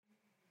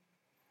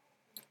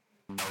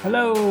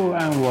Hello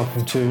and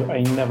welcome to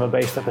another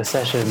Bass Stepper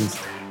Sessions.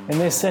 In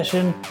this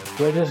session,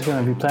 we're just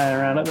going to be playing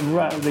around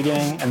right at the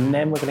beginning, and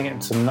then we're going to get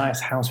into some nice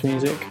house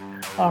music.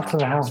 After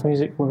the house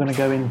music, we're going to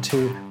go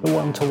into the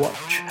one to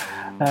watch.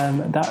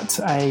 That's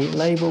a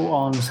label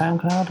on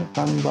SoundCloud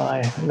run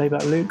by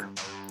Layback Luke.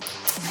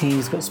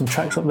 He's got some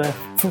tracks up there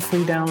for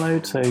free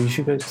download, so you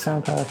should go to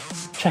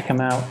SoundCloud, check him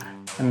out,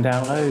 and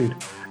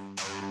download.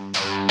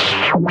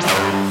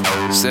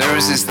 So there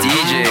was this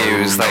DJ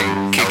who was like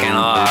kicking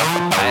off.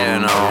 I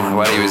don't know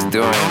what he was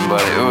doing,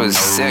 but it was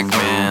sick,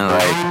 man.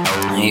 Like,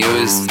 he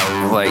was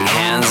like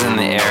hands in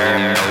the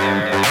air.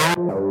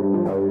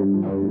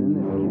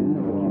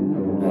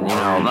 You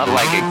know, not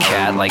like a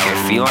cat, like a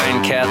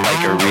feline cat,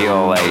 like a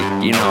real,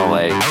 like, you know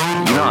what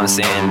I'm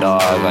saying,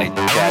 dog, like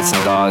cats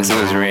and dogs. It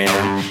was raining.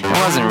 It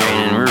wasn't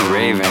raining, we were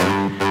raving.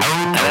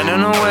 And I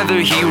don't know whether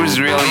he was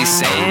really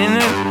saying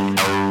it.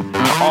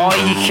 All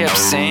he kept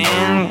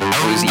saying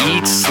was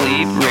eat,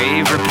 sleep,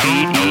 rave,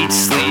 repeat, eat,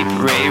 sleep,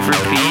 rave,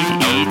 repeat,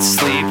 eat,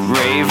 sleep,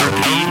 rave,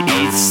 repeat,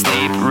 eat,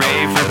 sleep,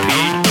 rave,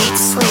 repeat, eat,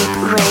 sleep,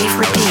 rave,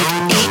 repeat,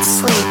 eat,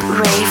 sleep,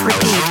 rave,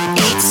 repeat,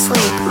 eat,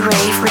 sleep,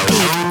 rave,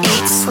 repeat,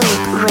 eat, sleep,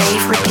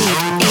 rave, repeat,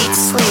 eat,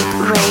 sleep,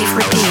 rave,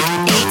 repeat,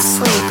 eat,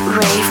 sleep,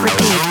 rave,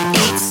 repeat, eat,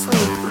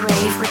 sleep,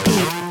 rave,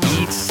 repeat,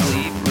 eat, sleep, rave, repeat, eat,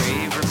 sleep,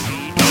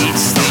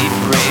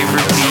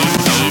 rave,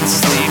 repeat, eat, sleep, rave,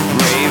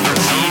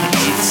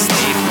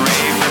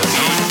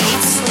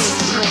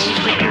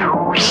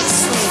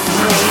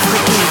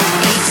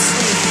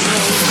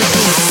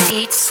 repeat,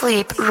 eat,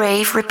 sleep,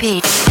 rave,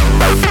 repeat.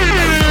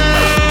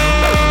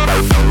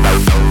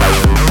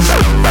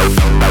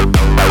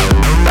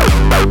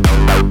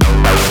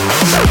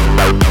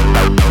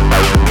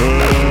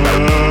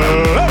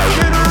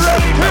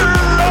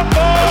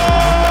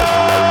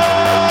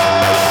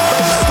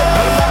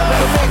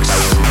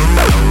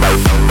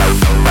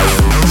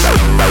 sleep,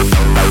 rave,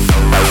 repeat.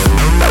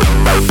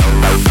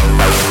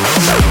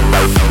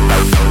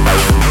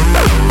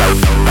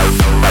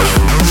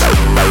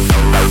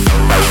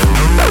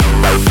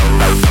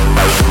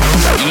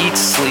 Eat,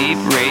 sleep,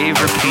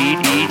 rave, repeat,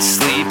 eat,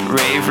 sleep,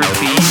 rave,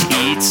 repeat,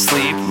 eat,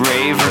 sleep,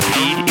 rave,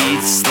 repeat,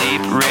 eat,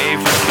 sleep, rave,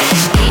 repeat.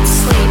 Eat,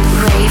 sleep,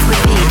 rave,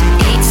 repeat,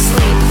 eat,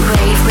 sleep,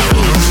 rave,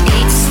 repeat,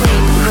 eat,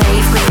 sleep,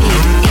 rave,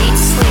 repeat, eat,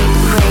 sleep,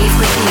 rave,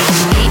 repeat,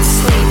 eat,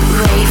 sleep,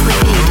 rave,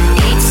 repeat,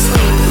 eat,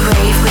 sleep,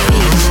 rave,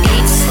 repeat,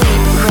 eat,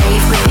 sleep,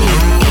 rave,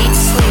 repeat, eat,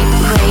 sleep,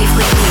 rave,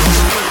 repeat.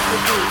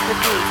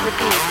 Repeat,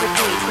 repeat,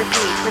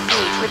 repeat, repeat,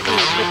 repeat,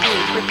 repeat,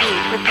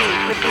 repeat,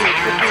 repeat, repeat,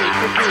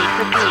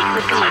 repeat, repeat,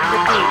 repeat, repeat,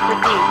 repeat, repeat,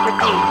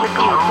 repeat, repeat,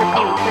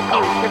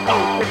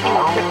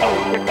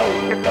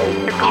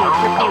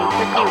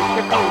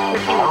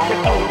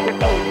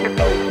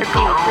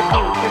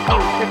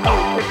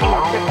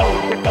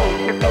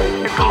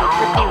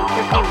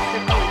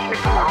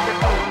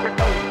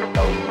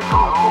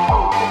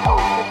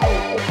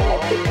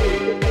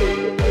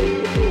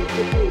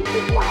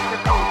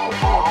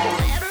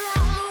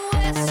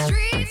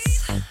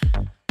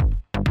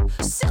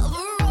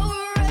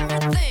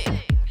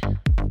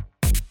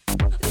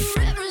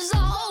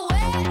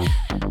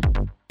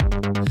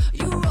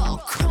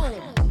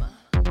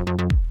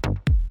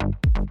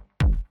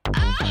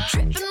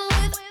 Tripping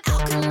with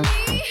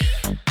alchemy,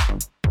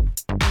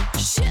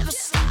 shiver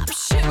slide.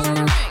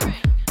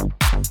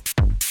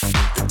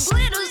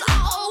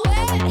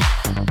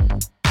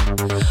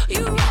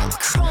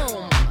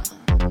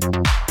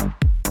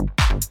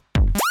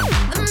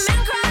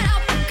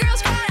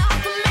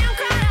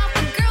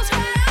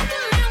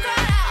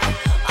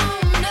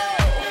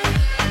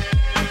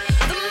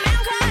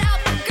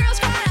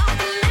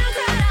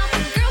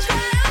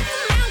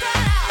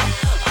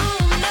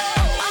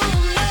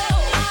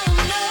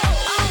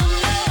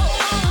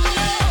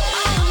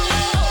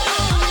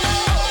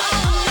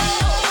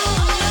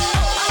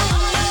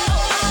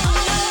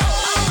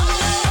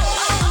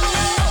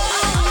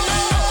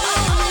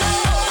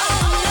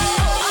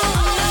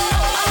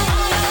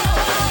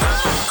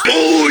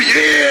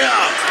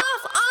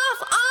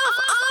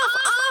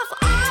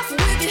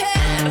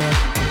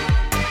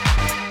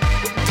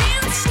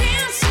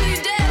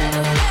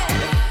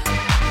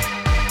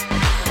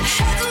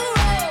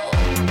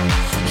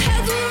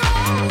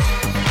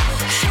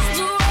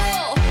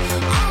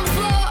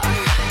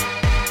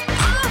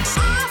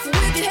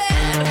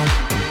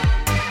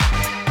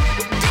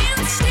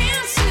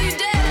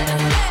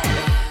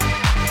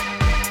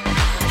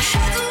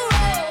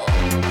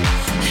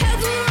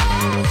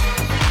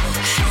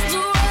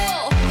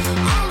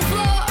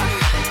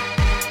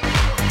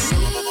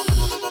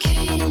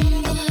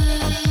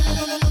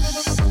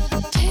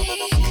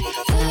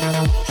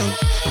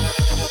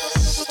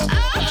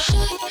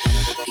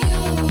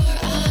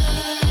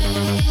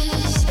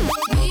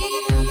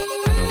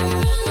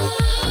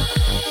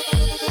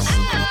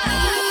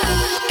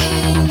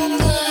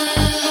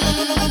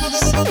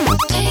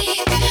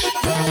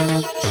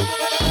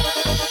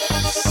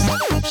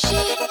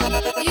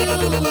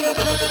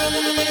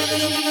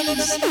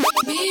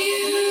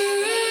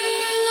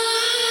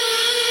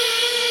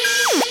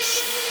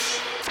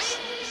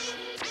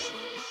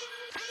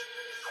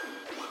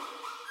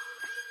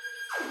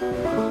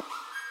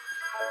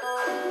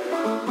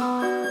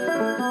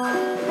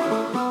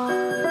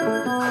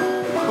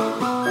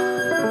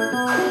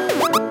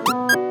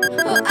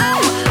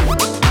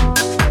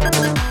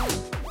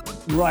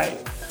 Right,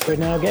 we're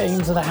now getting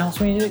into the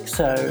house music,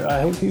 so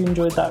I hope you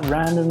enjoyed that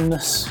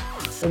randomness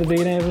at the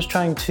beginning of us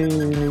trying two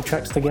new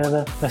tracks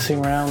together,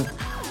 messing around.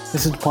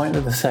 This is the point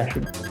of the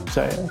session.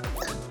 So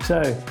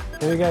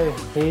here we go.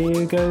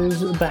 Here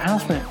goes the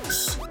house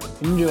mix.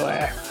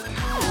 Enjoy.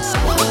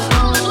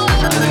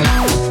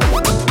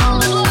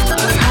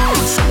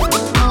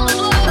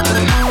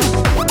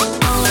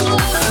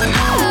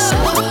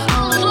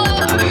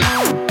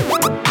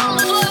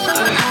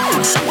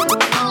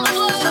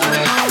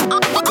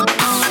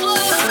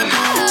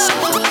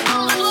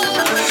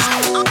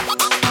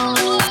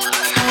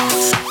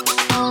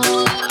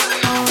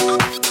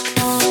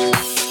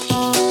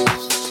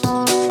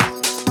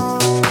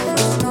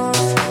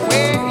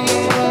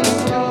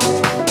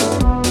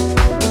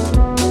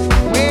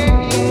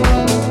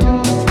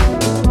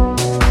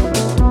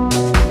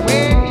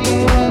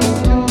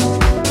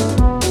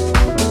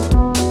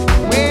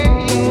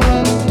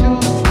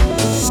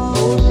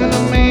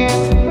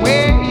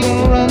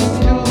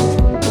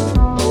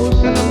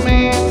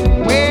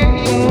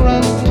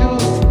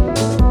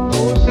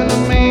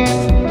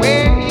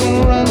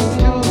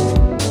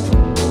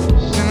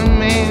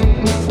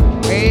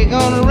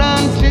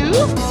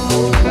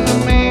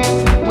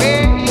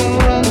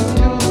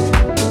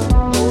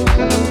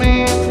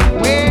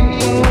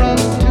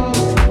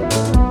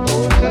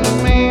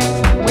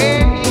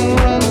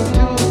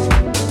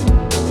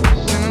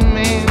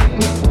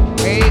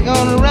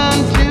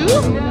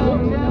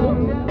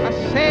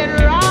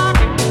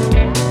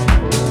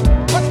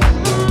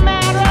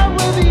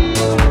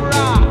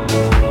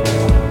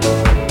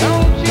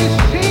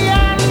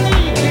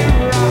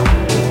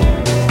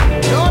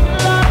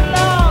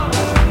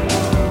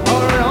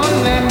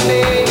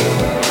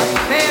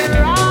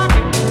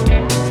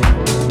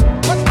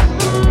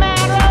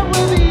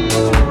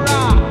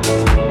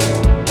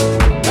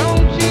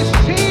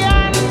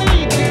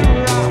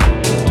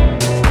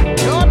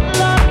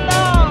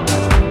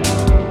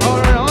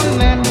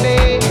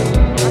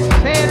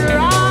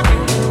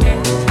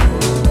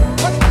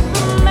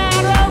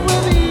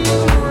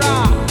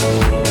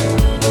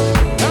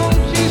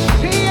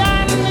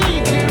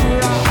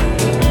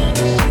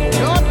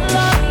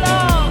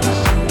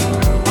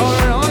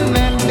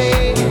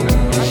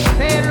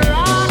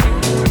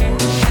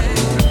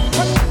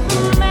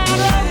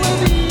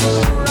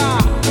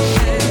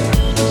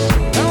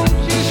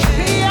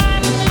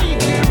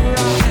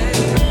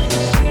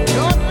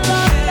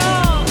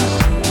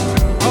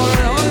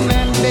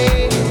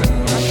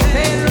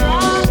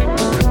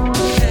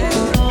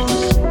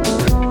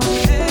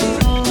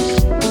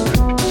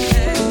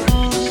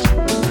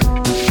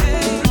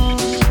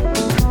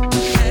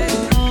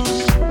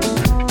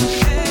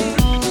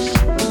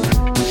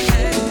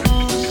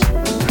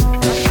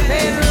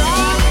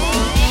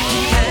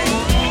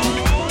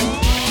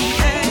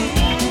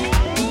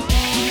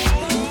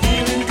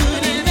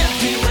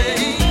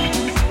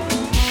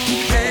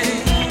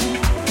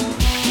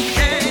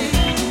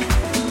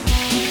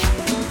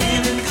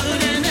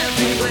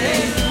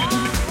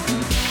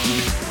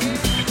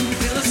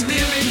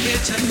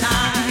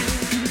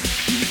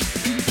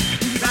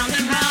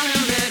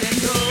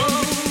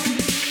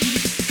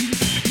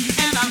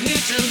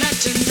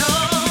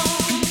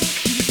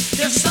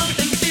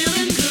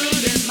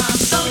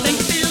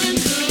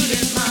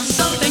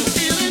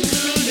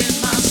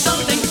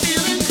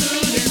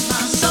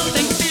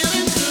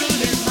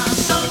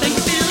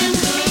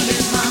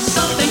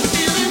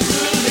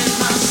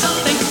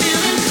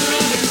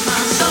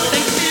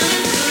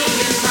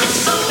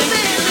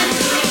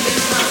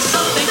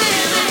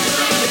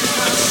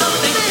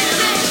 Something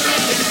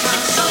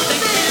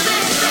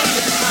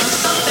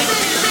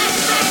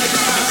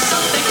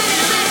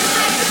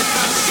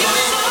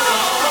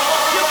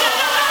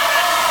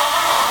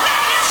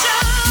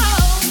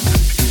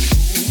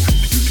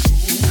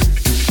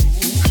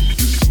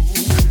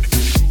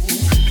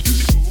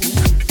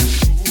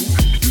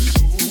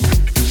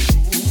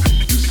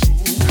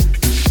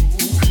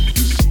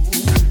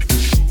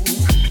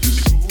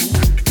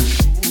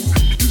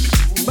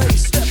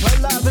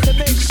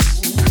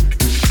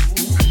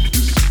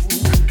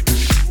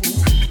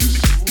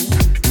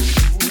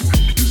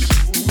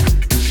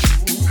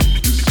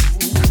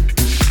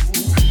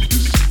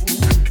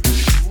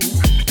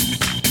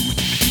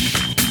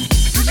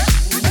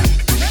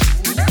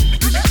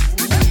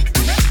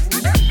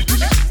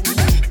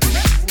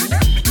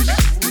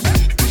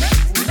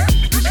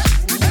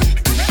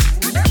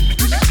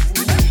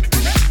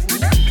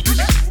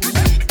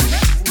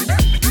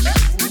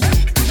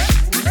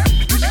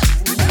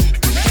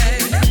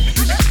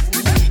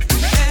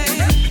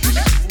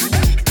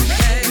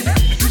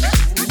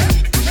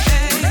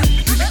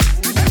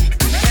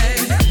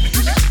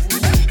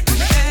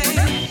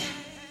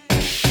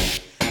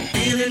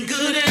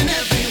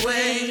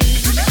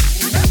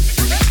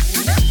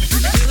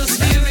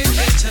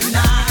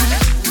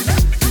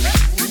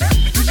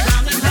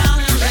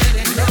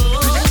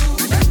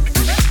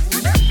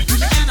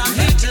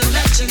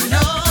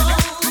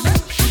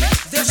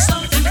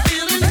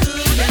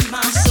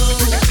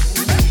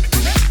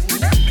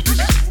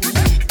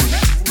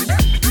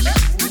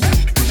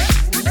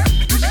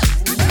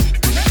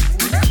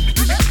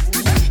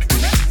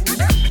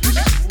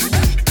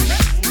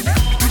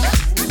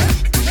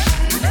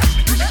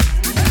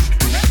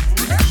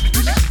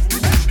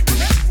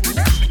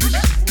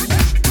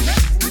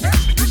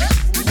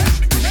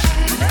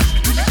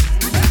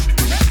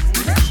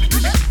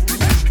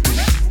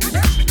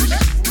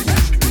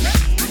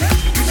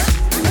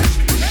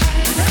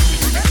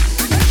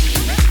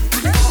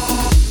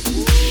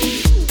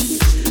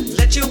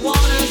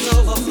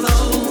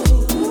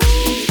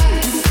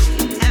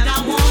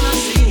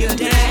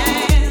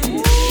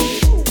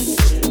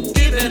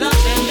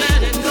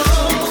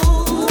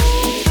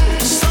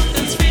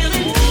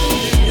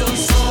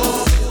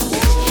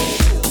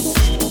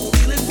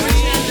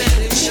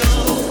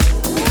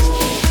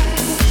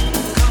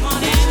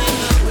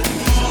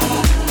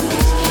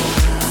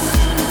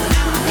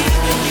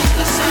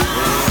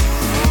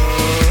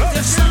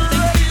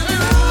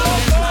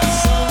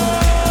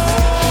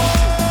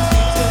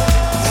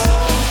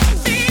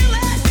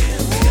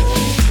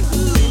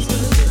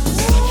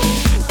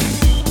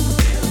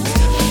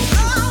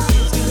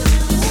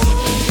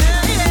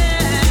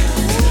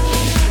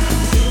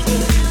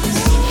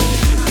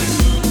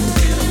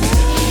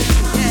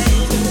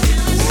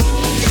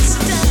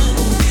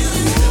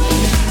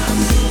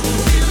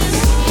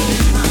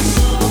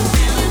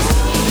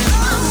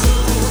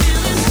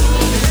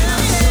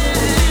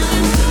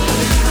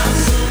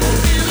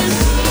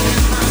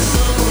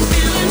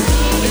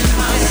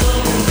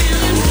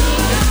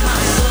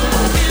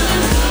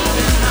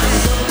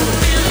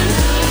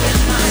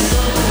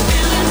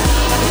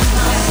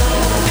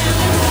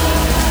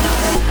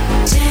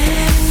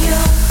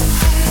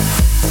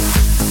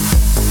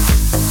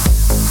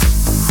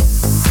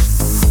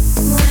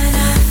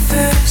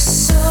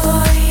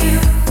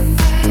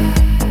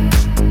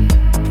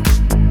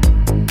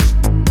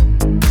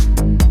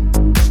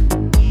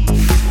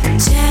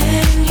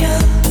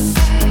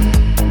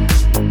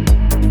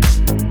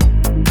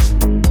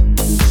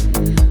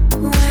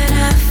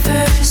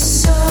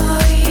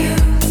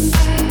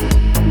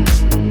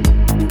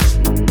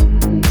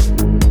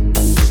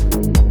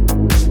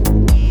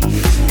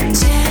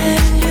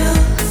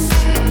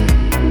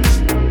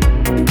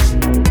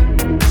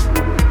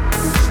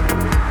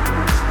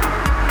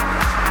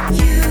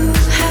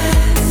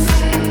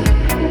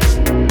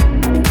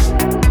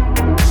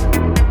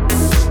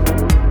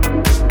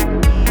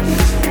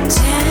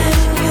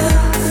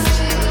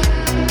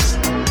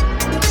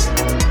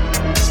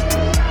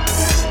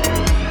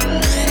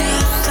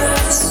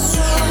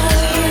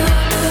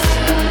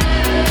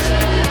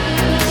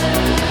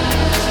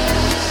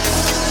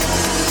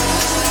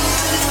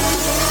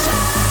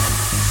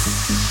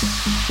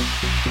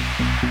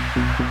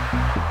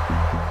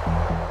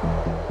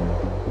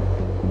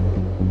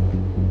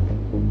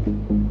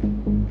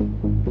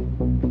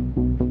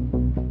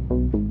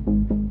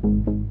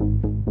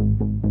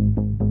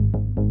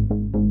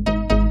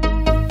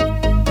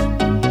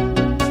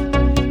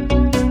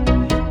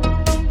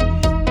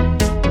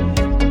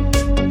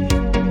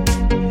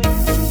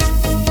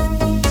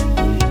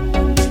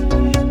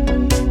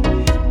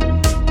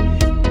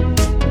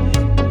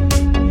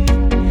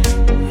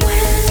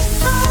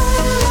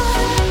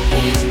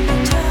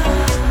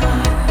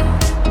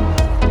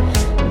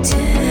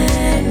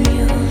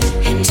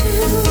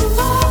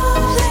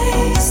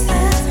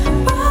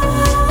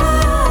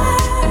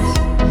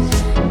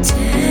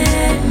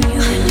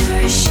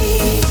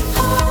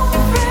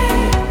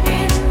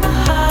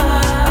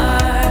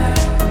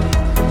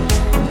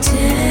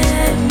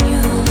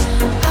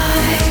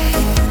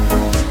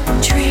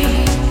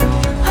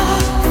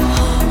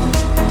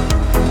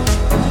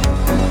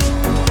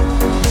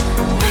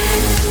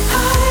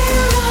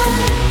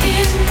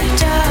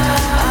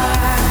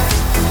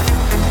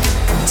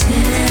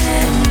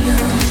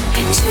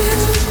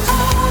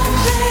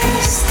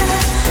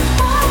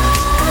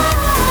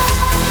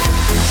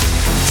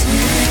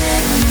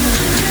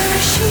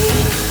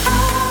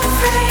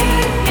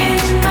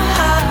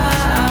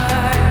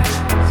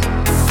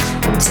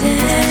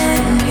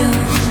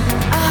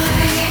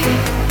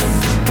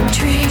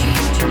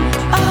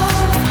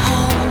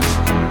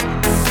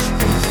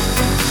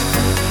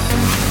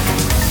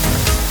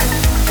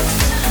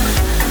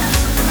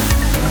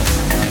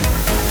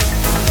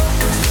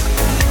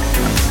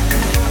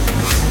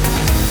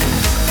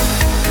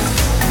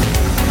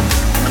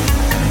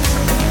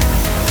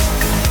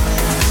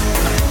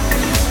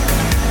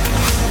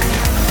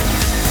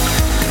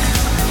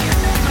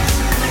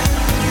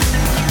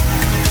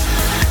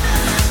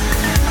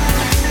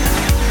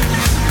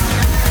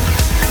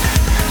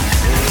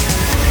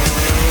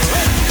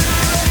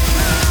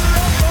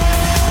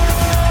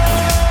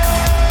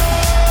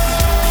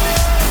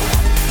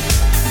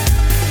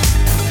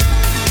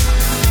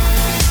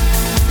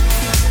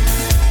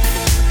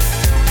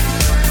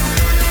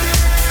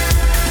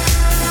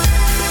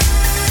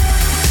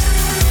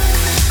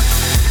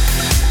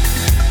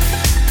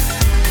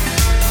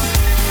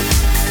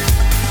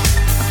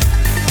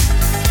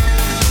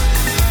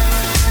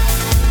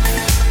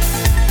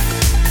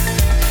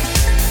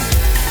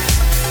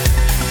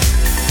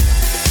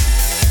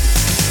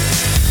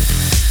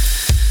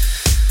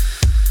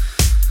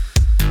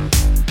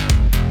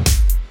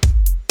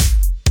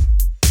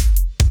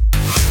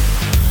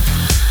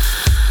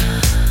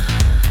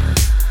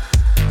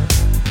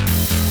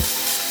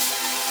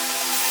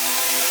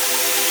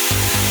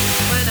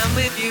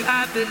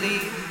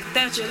believe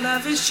that your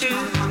love is true.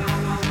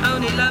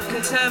 Only love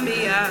can turn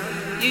me out.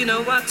 You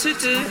know what to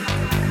do.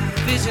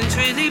 Visions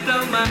really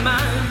blow my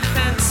mind.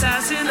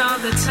 Fantasizing all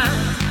the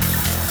time.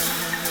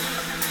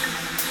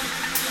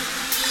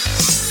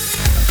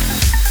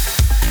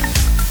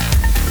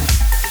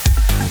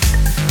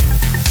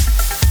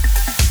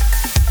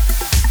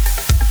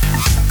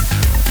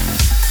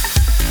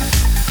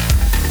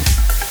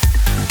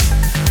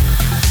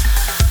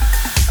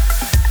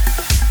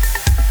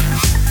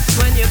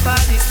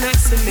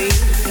 Next to me,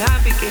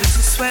 I begin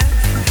to sweat.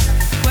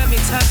 When we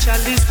touch, I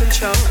lose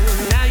control.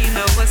 Now you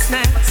know what's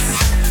next.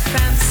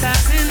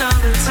 Fantasizing all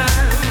the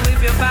time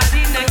with your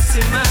body next to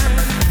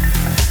mine.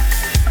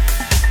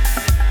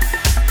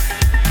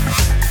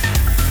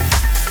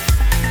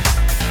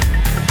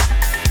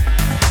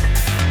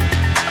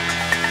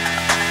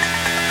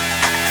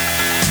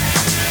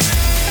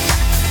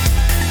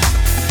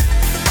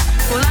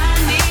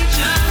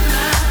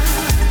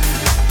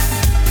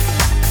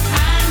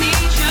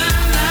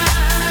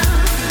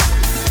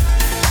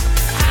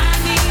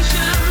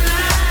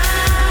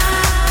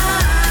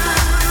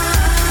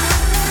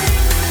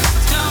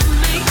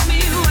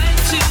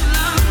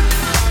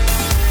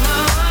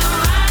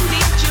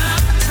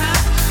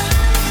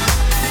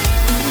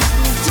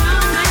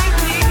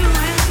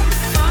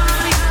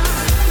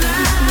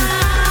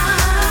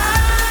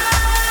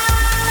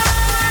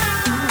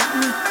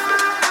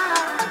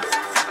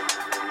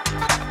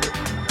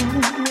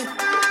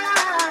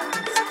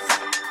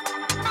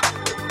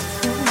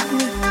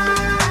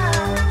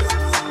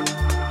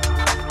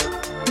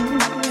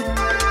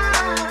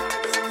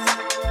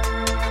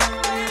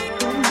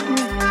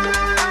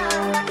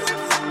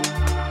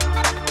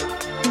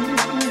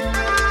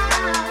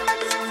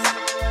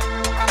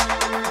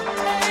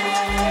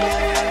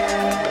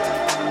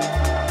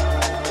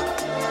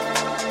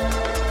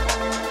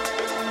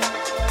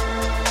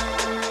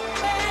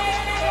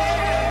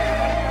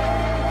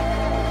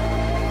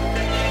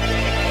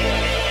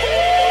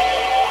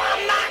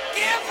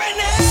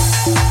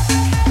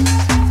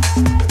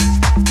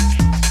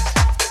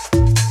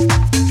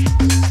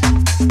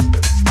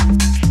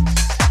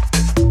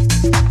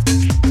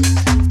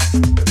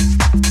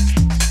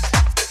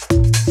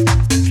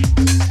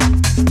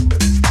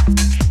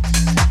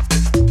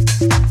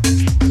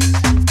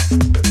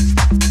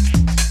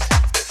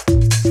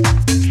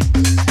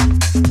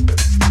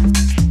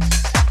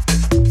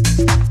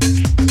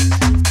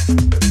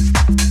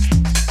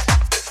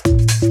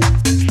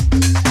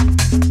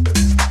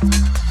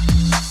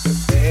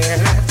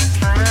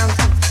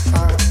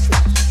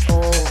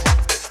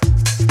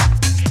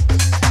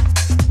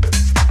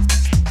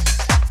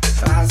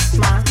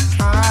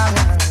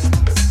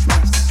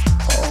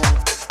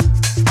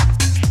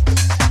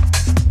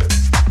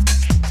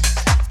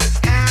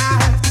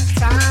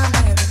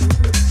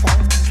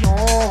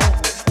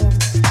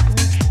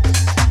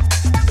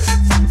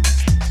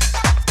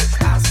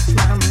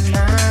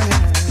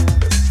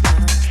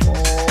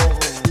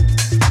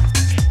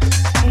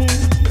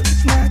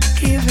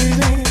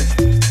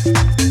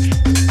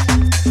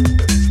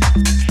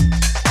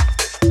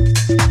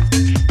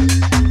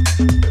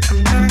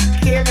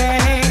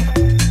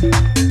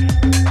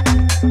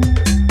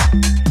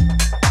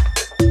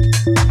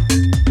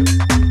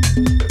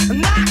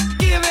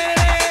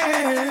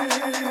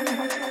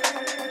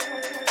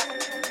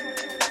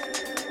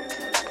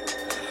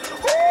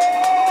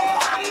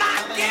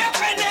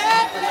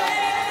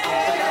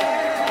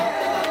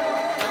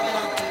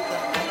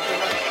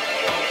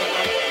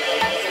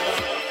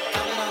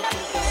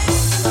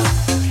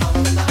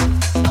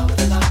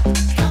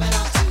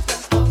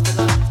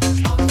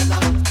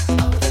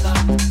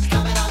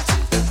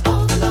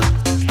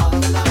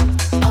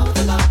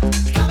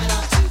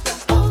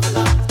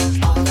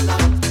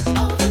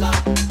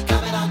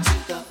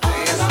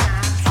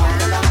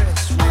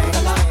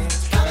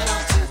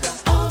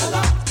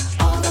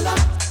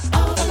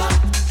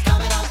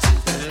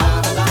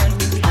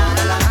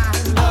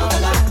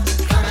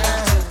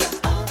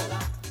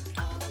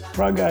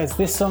 Right guys,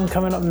 this song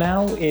coming up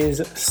now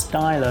is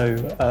Stylo,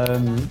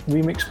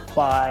 remixed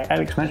by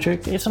Alex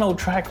Metric. It's an old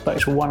track, but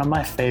it's one of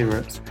my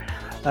favourites.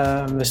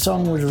 The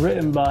song was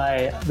written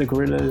by the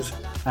Gorillaz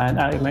and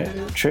Alex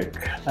Metric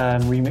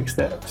remixed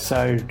it,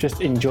 so just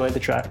enjoy the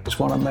track. It's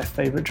one of my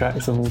favourite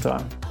tracks of all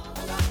time.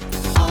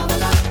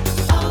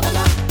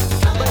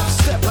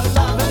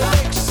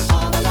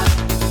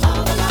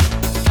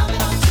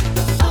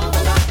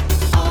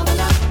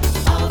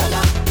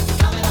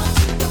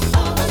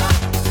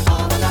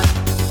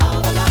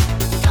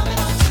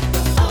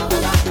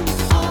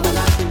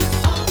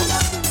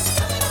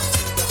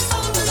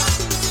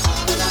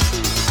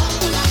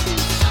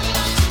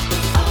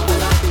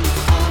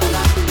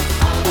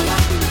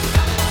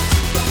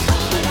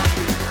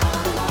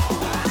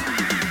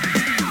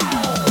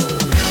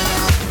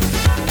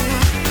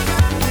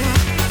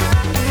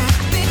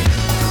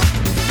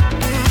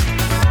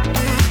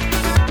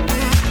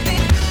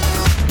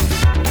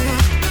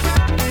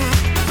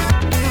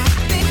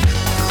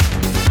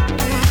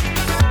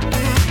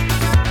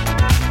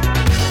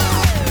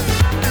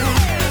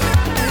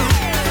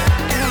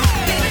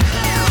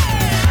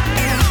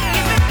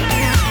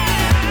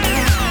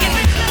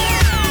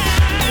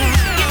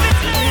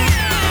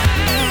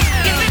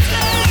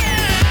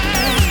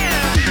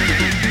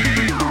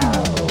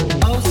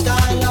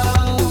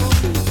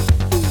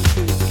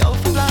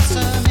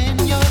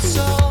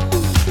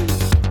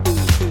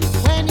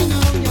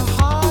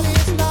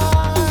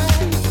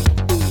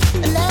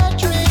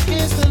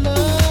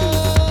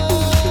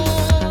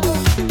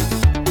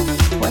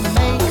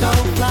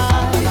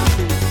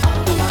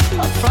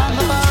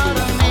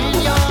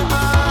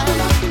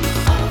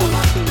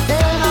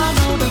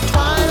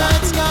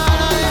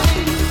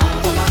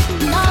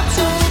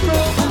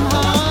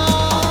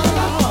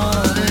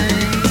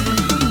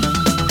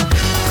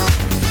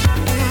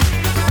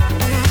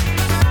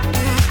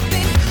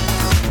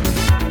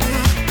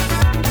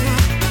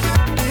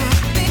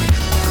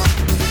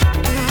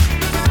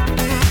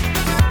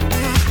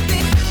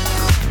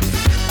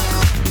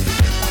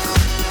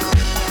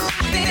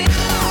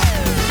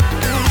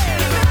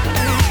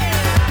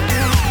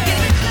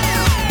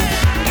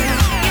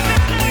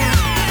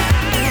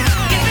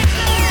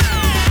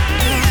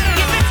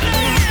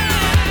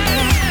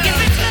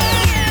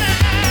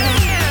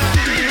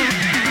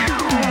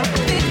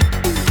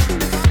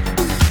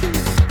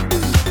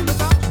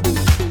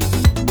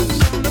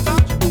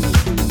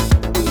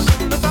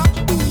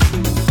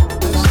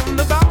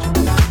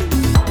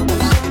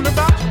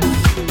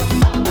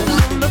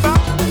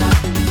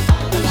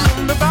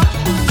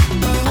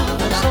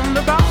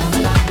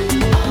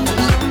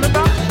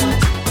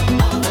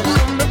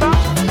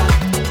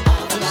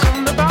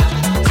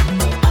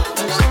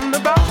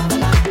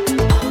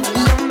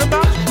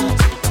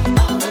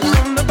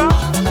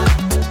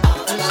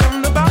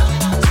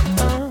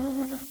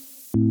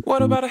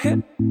 What about a hit?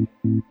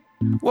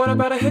 What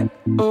about a hit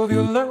of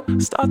your love?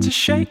 Start to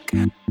shake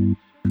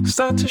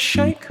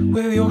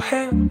with your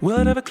hand. Will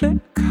it ever click?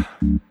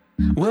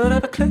 Will it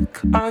ever click?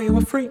 Are you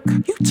a freak?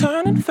 You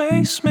turn and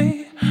face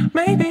me.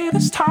 Maybe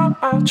this time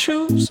I'll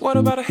choose. What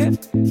about a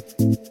hit?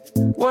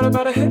 What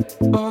about a hit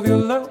of your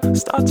love?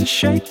 Start to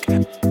shake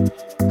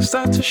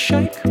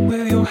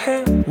with your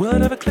hand. Will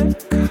it ever click?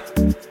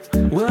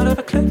 Will it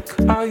ever click?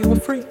 Are you a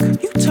freak?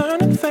 You turn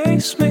and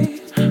face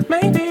me.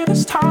 Maybe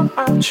this time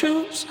I'll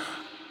choose.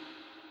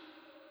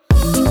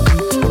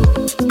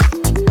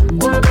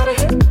 What about a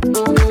hit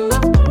of your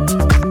love?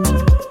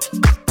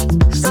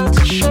 Start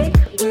to shake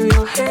with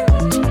your hand.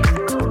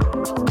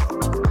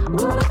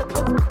 Will it ever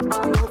click?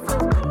 Are you a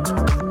freak?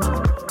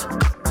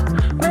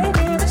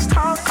 Maybe this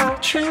time I'll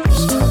choose.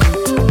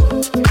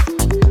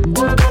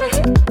 What about a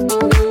hit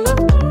of your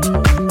love?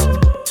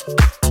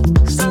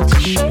 Start to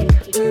shake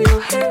with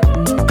your hand.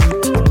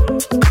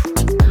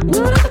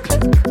 Will it ever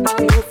click? Are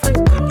you a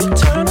freak? You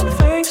turn and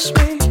face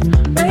me.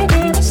 Maybe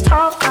this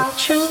time I'll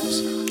choose.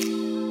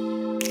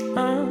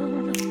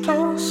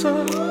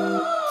 Closer,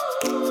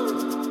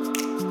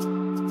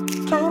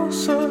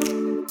 closer,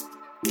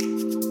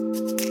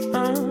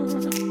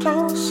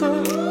 closer.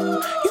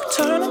 You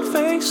turn and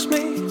face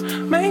me.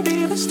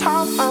 Maybe this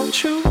time I'll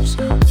choose.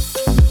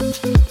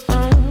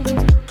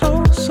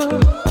 Closer.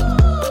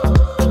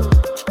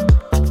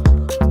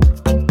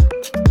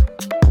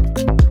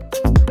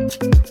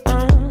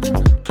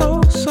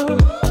 Closer.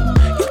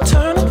 You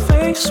turn and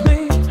face me.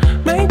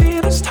 Maybe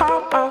this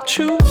time I'll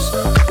choose.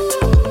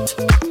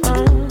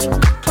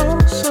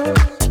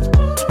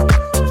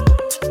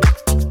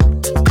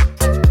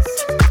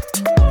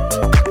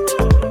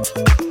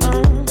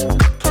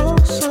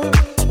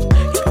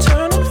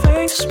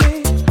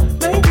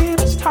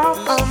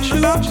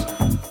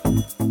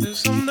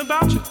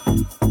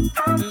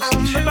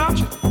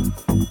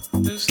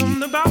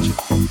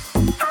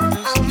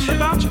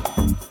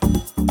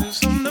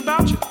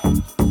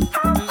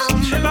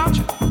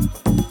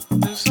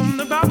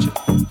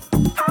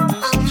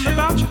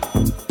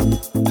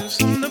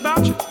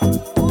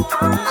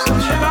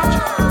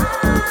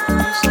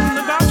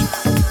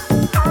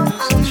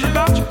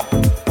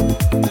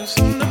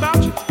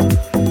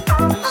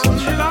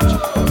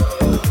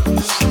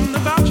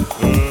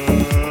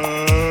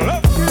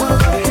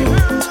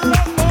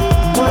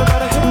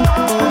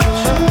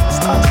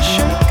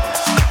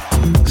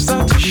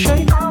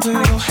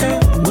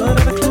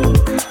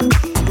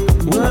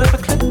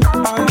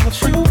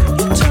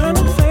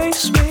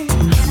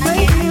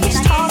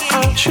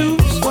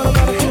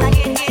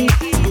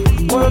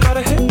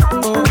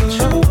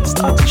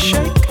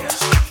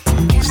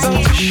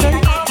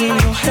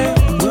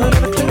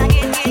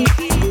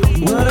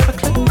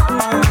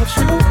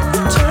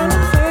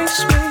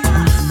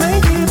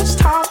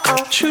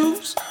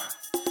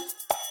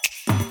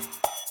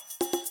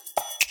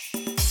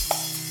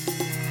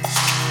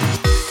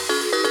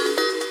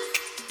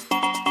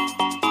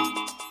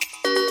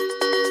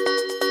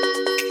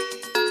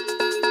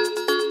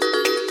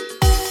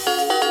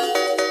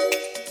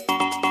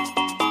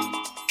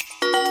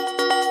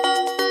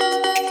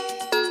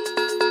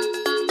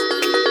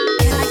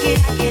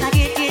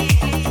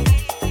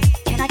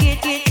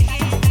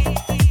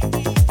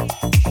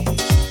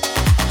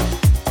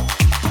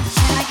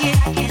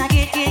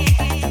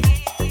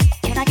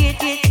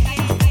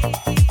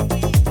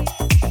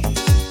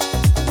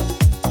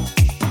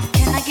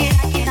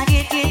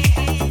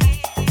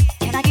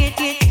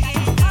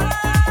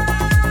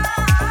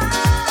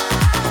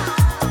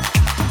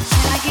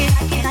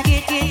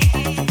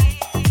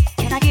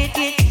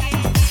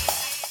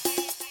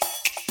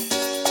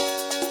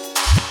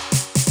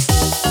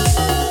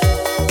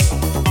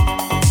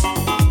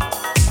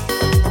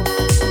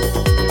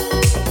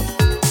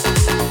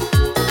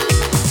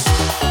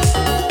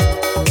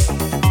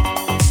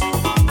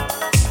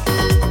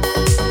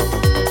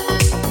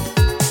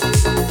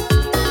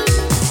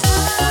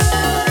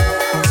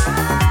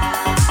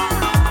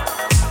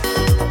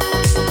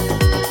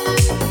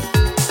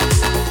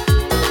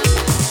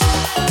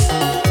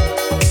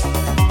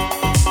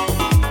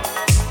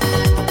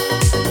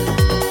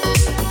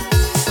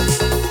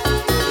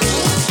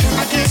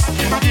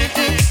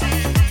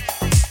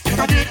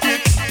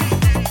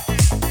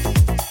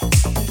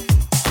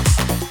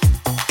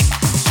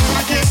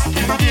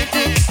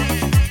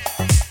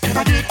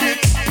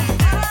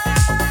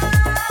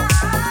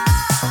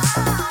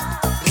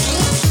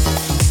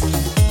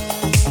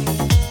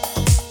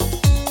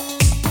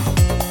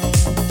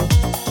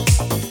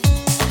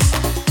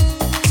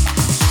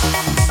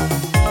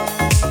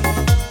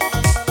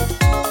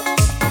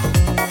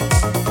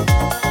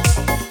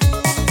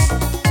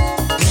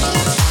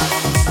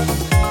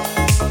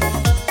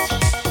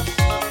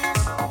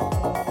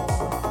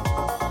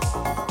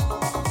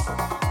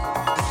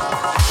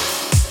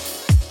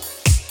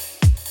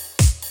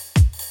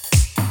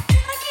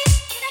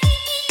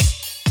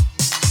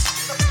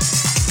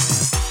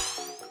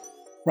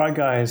 Right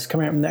guys,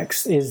 coming up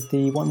next is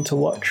the One to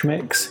Watch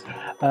mix.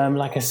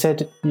 Like I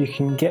said, you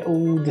can get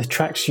all the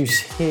tracks you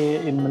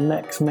hear in the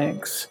next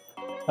mix,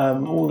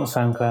 all on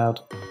SoundCloud.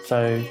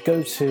 So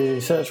go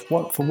to search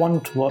for One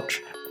to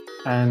Watch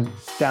and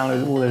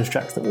download all those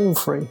tracks. They're all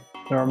free.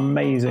 They're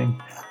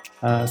amazing.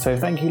 So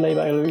thank you,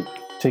 Layback Luke,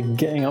 to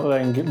getting up there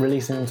and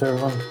releasing them to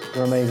everyone.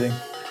 They're amazing.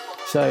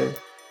 So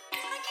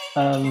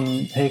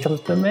here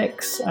comes the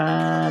mix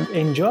and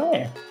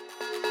enjoy.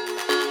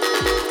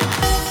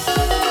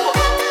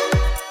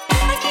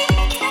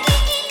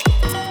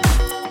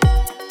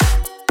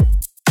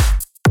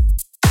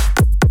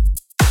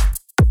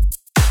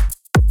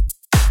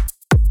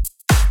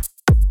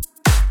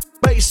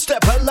 Bass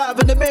Step live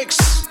in the mix.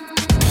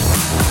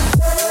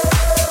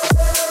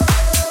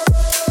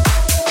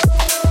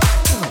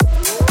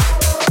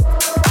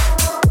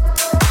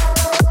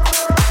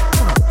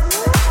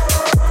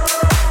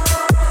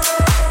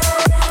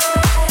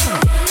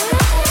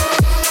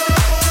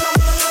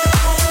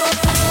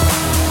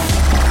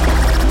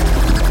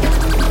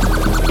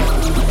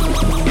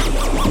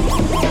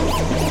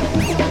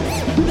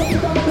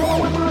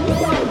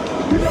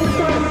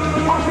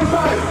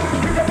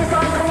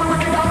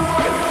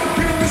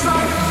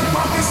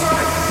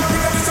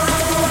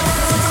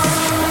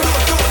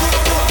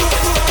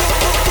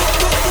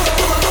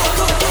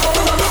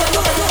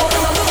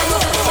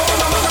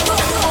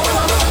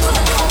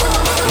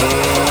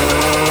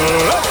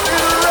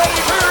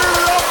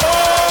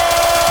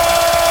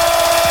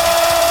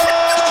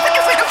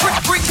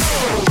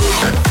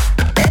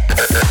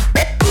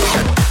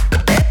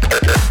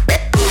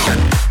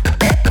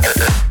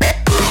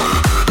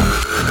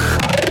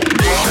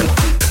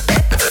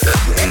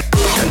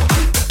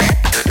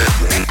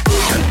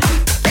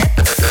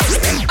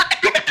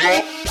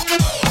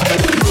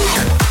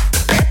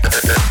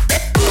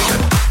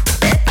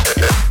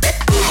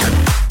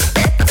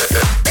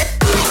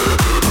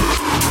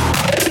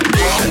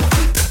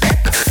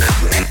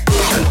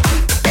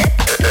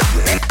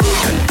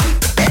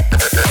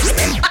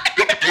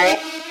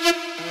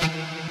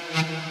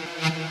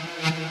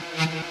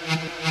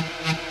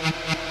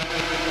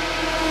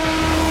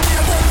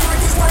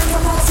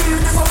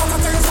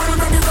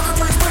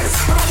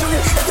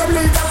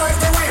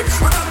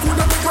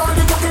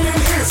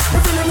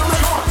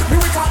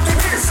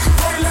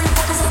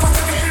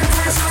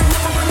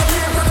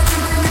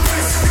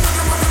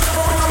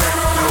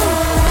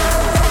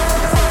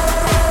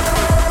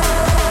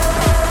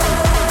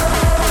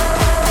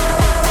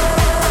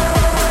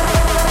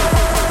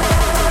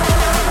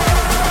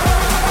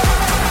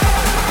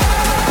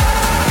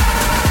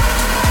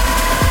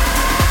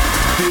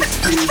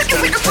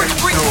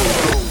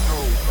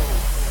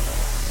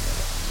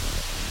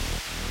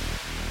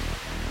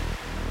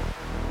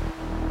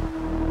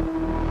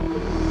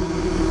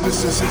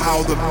 This is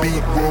how the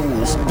beat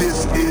rolls.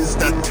 This is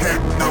that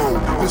techno.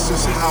 This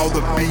is how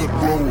the beat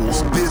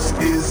rolls. This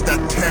is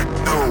that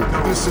techno.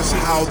 This is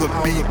how the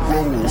beat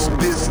rolls.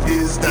 This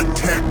is that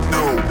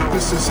techno.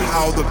 This is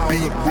how the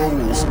beat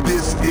rolls.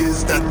 This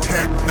is that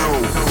techno.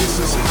 This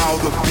is how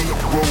the beat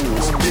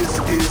rolls. This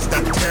is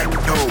that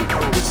techno.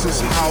 This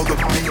is how the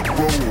beat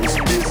rolls.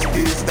 This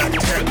is that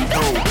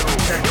techno.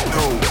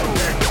 Techno.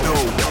 Techno.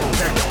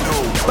 Techno.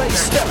 Bass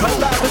Step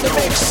live in the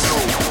mix.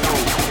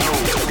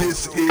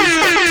 This is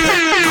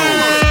techno.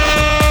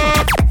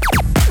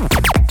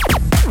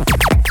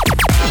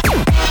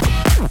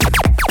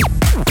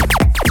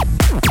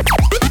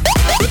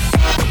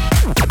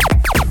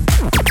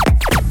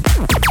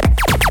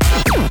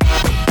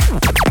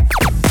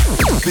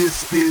 This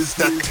is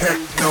the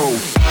techno.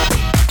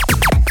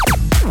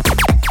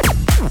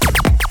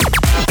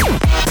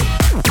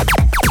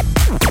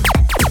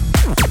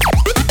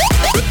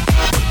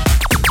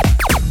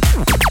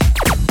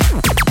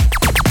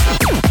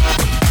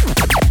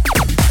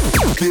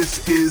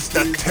 This is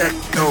the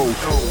techno.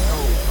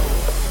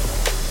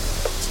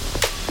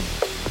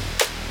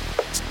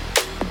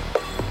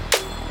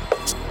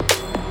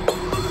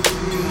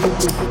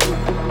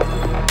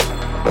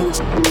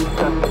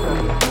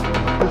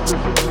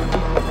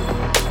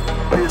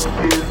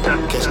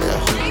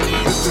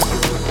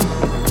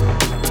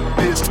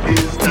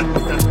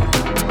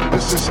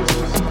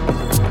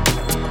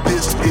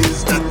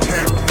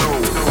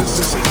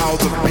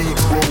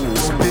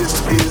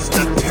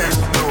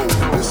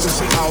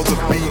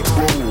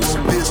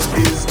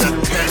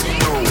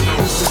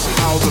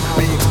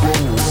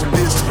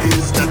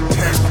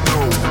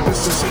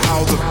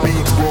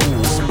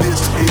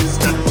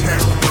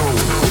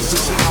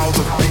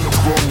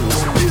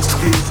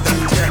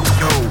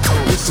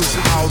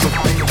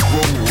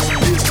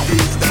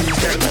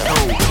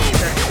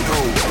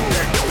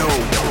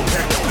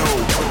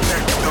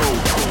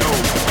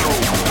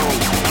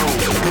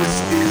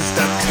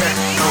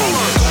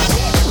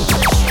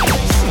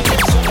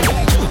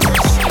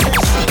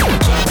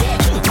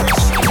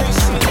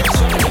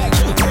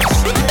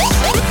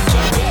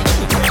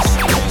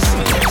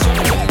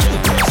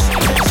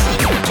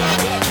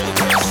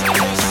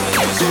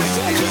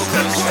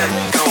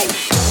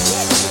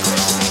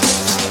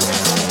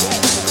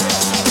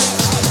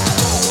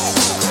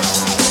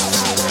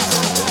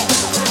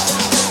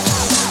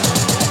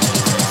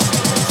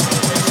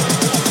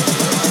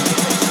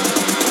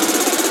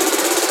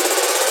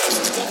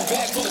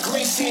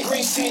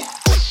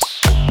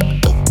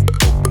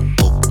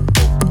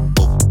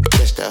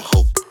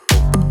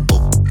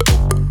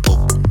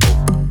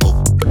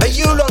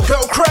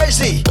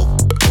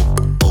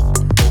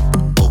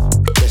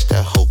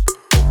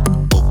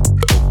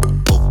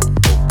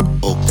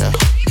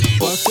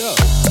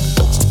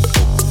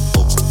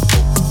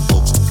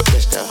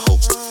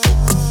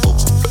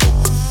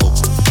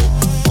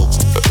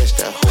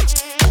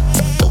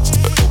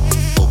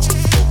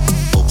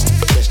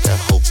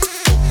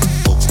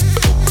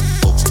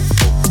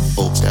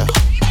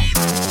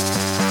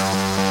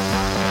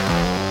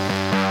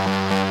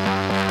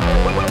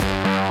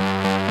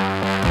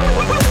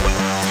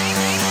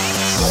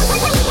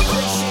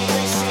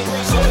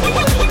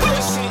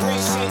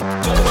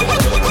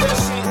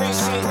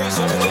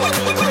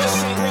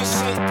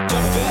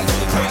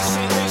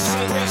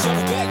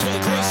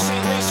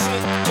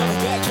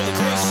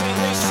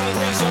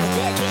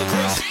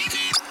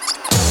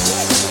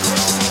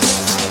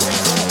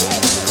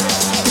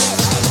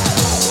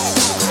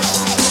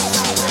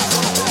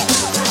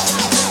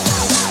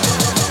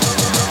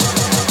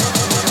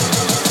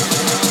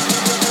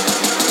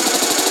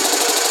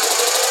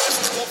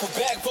 duffel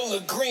bag full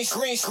of green.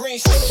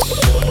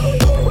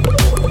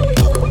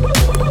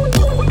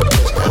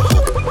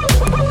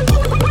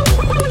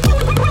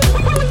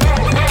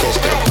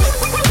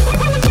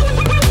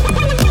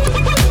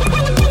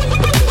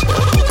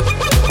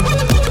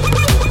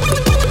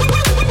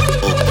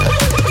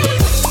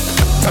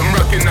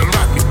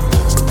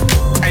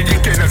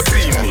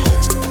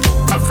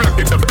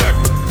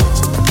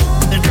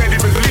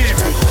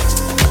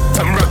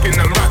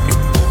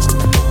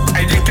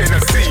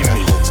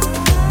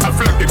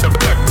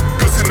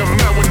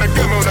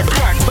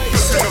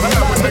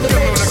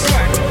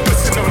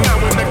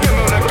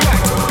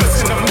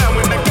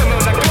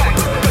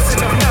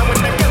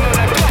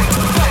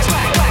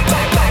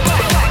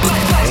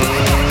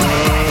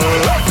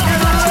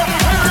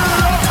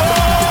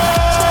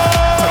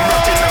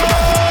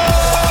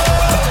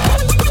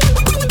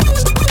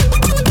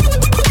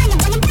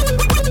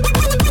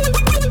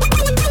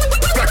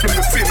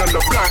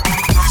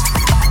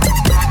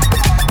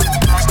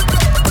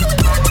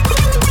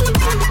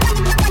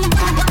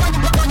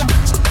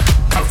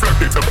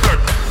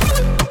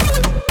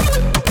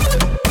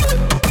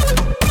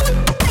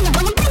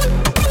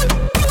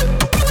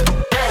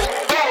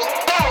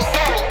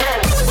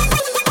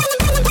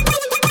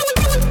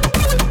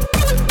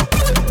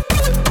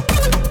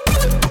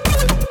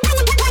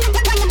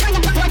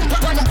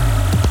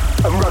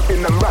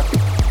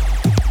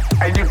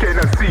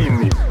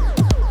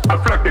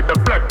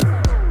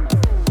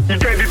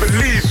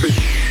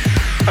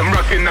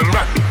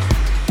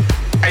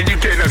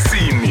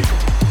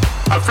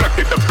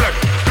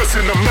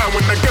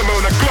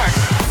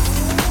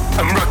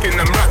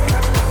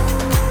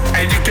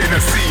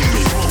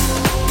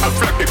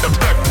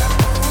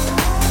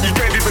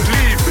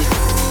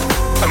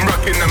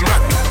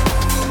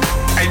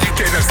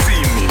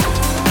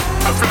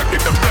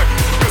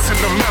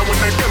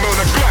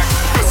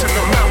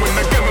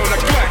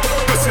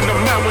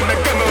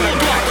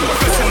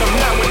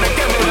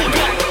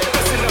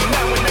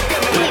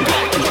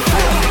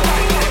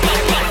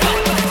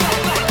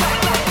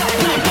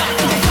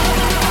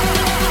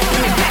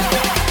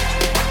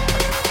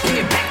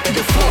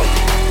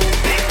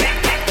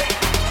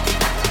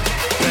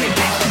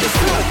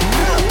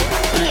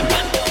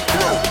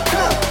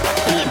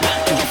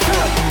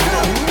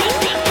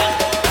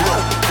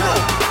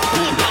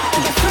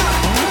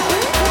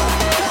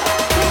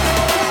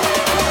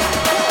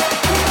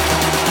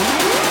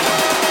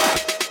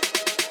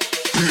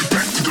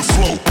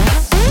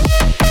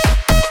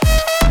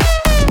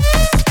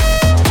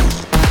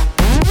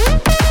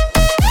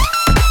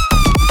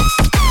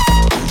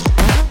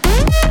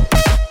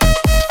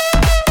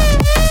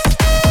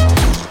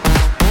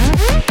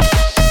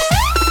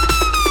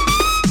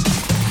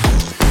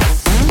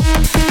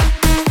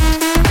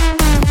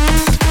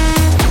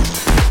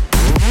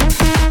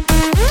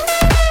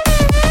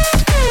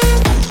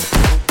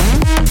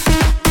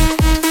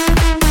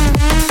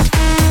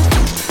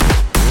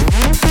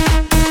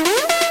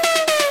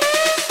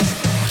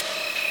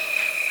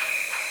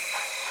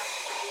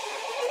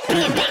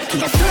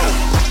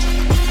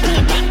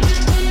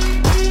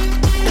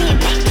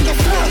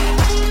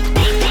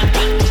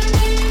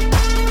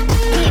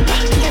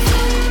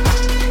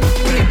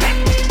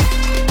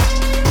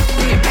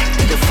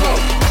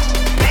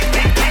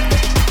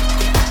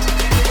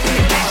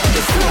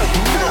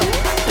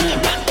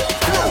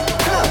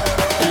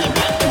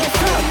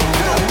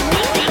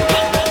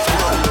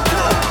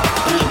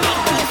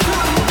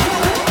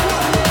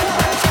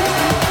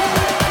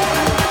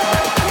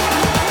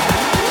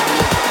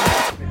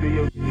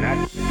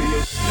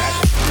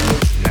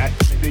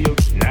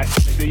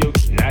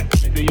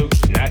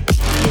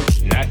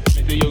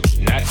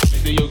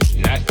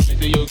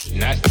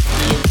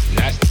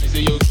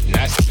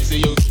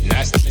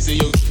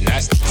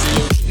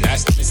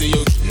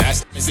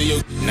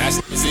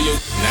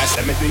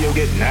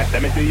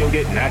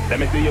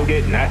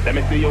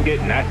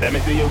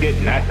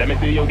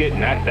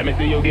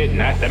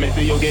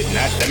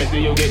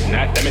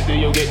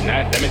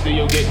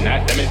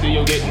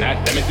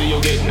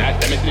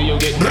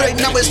 Right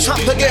now it's time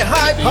to get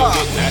hyper.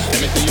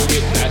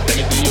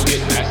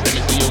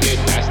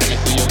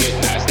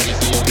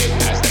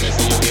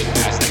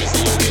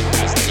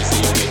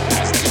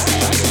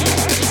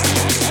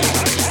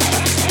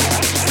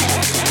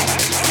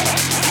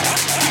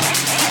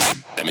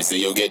 Let me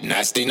see you get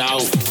nasty now.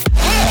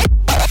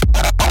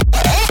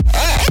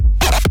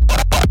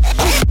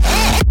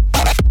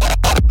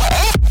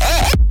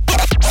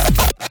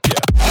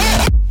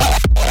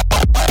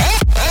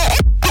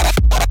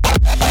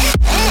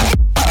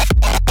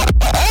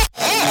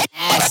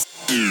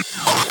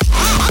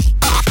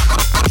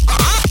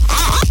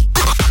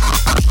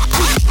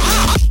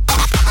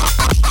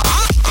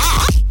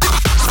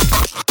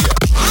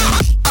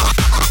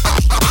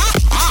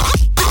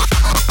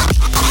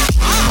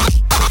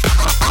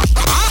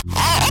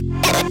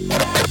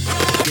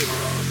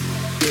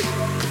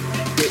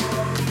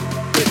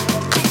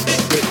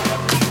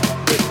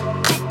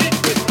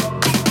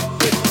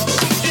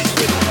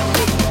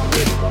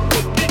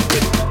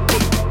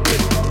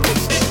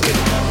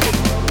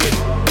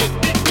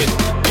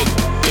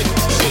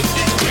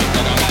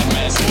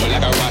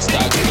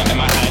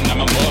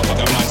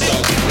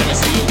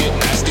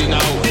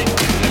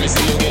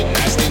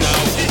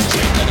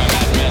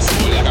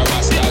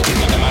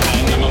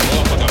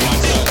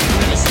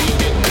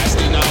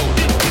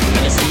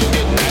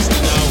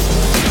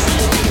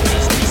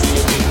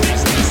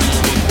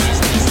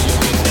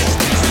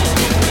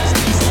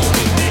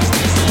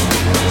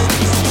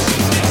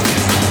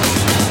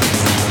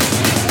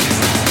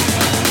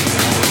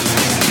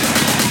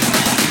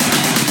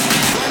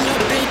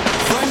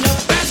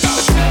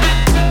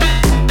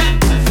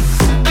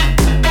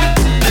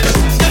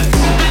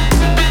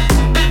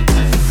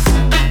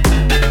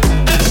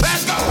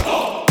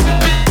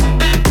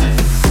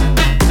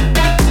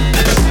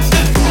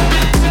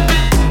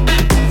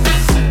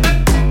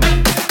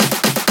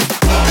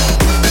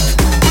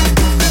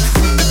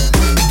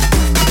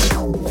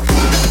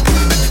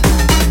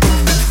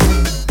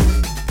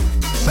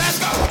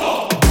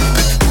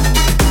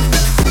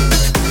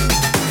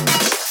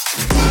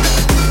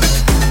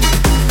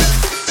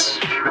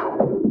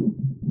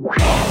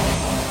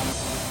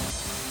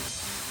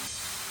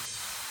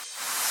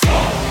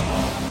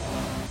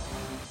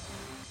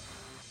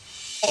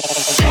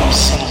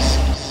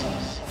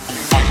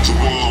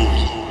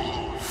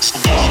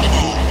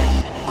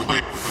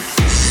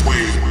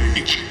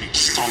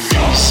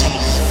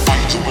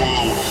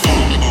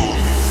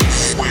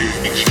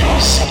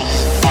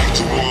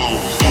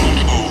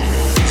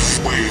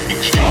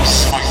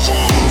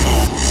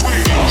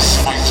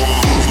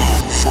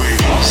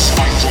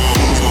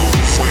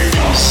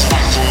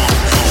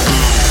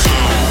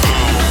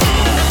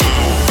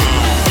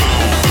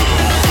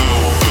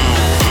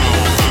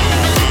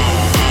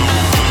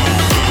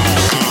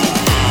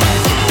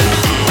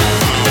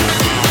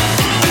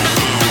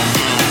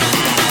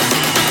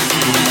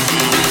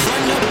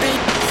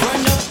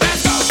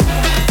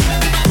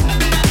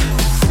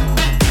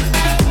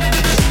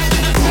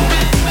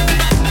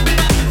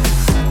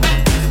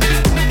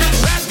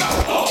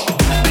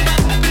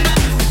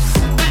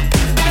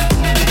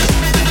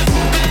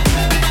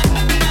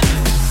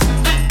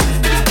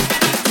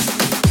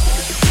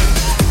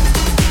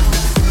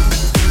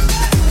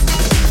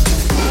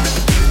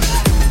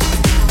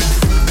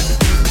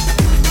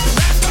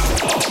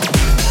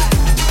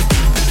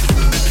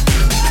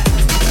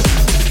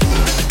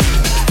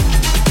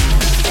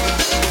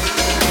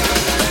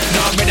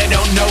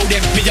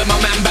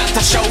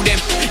 I show them.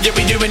 Yeah,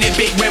 we doing it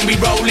big when we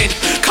rollin'.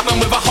 Coming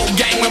with a whole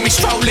gang when we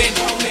strolling.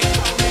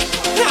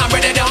 Nah,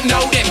 brother, don't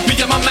know them. Me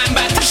and my man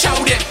back to show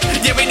them.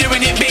 Yeah, we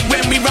doing it big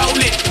when we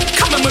rollin'.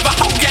 Coming with a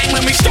whole gang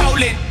when we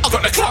strolling. I got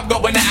the club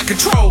going out of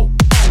control.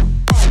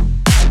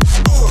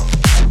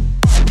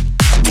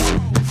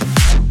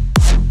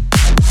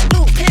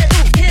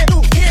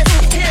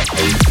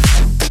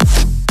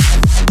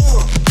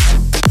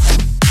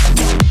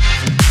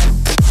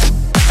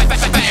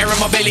 Fire in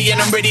my belly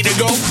and I'm ready to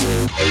go.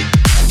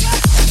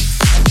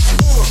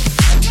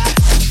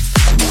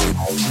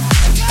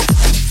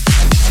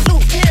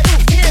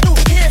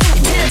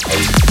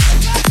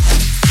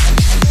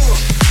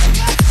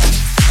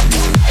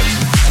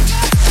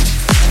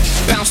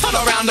 Bounced all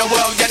around the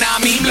world, you know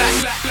what I mean?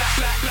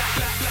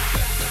 Like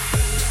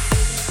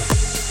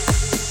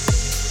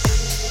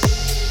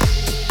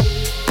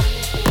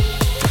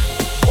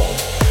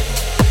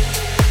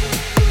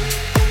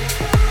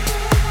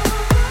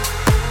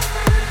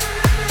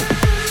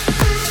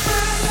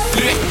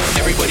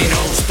everybody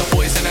knows the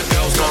boys and the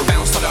girls go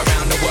bounce all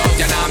around the world,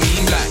 you know what I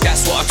mean? Like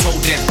that's what I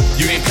told them.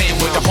 You ain't playing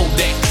with the whole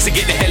deck, so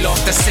get the hell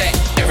off the set.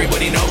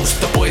 Everybody knows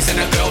the boys and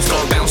the girls go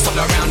bounce all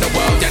around the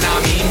world, you know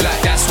what I mean?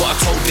 Like that's what I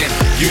told them.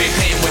 You ain't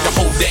playing with the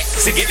whole deck,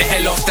 so get the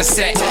hell off the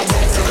set.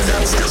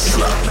 Hands get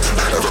slapped,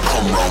 ever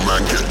come round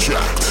man get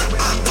jacked.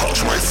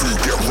 Touch my food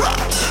get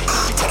wrapped,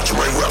 touch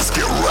my raps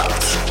get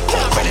wrapped.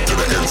 Can't come to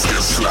the ends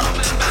get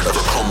slapped,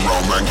 ever come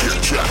round man get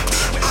jacked.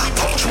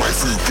 Touch my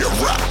food get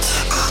wrapped,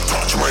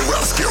 touch my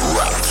raps get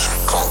wrapped.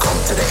 Can't come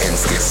to the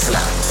ends, get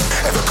slapped.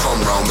 Ever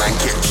come round, man,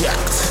 get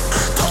jacked.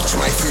 Touch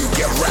my food,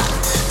 get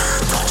wrapped.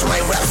 Touch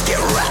my raps, get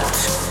wrapped.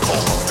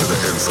 Can't come to the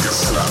ends, get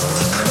slapped.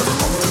 Ever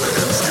come to the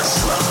ends, get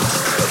slapped.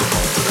 Ever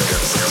come to the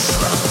ends, get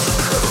slapped.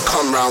 Ever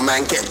Come round,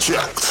 man, get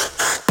jacked.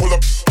 pull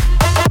up,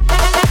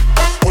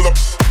 pull up,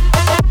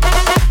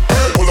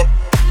 pull up,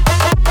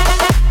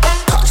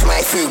 Touch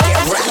my food,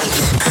 get wrapped.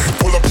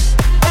 pull up,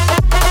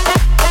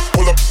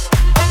 pull up.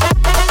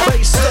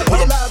 Bass step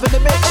alive in the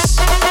mix.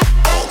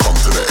 Can't come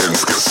to the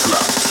ends, get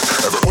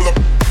slapped. Ever pull up,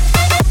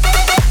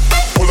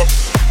 pull up,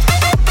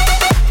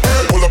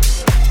 pull up.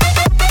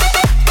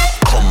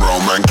 Come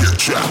round, man, get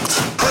jacked.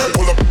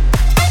 Pull up,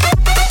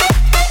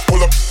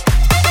 pull up,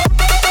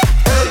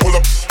 pull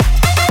up.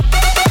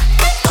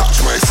 Touch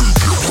my food,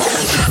 get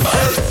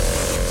wrapped.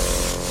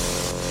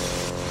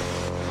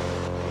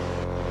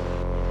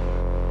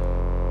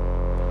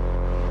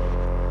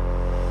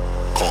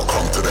 Can't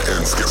come to the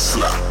ends, get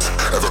slapped.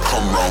 Ever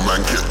come round,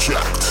 man, get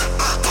jacked.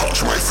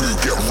 Touch my food,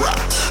 get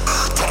wrapped.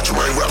 Touch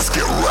my raps,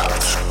 get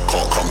wrapped.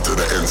 Can't come to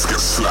the ends, get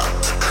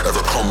slapped.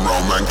 Ever come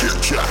round, man, get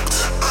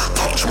jacked.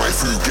 Touch my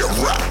food, get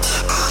wrapped.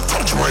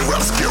 Touch my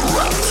raps, get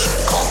wrapped.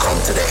 Can't come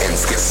to the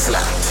ends, get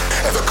slapped.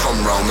 Ever come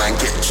round, man,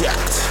 get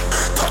jacked.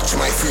 Touch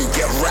my food,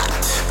 get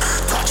wrapped.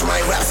 Touch my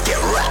raps, get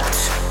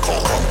wrapped.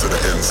 Can't come to the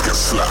ends, get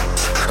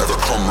slapped. Ever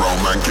come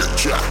round, man, get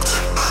jacked.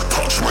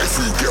 Touch my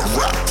food, get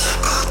wrapped.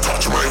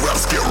 Touch my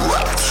raps, get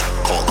wrapped.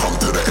 Can't come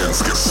to the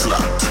ends, get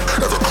slapped.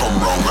 Ever come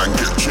round, man,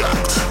 get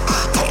jacked.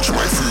 Touch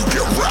my food,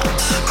 get wrapped.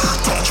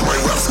 Touch my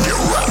raps, get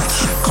wrapped.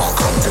 Can't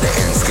come to the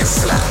ends, get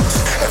slapped.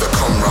 Ever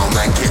come round,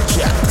 man, get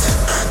jacked.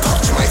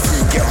 Touch my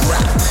food, get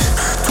wrapped.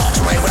 Touch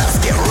my raps,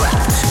 get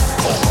wrapped.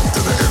 Can't come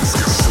to the ends,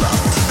 get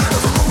slapped.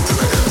 Ever come to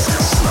the ends,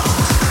 get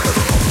slapped.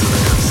 Ever come to the ends, get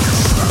slapped.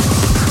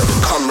 Ever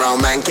Come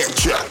round, man, get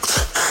jacked.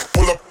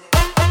 pull up,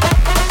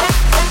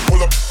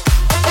 pull up,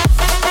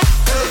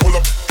 pull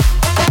up,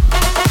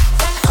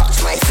 Touch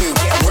my food,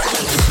 get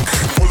wrapped.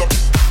 pull up,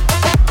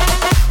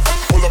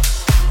 pull up,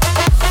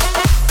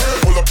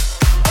 pull up.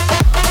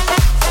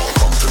 Can't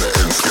come to the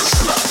ends, get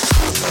slapped.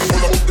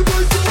 Pull up, pull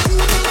up,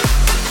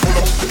 pull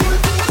up.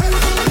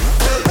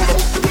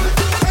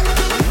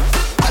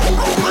 Come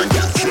round, man,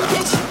 get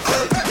jacked.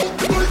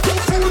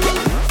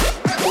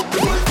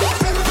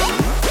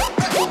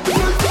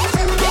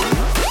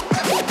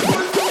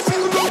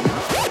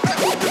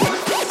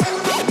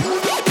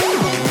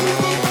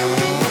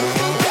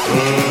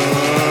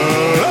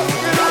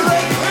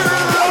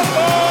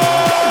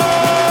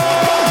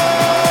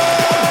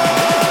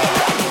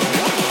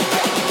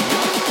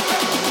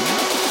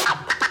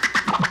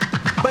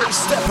 Bass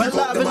step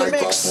alive in the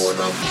mix.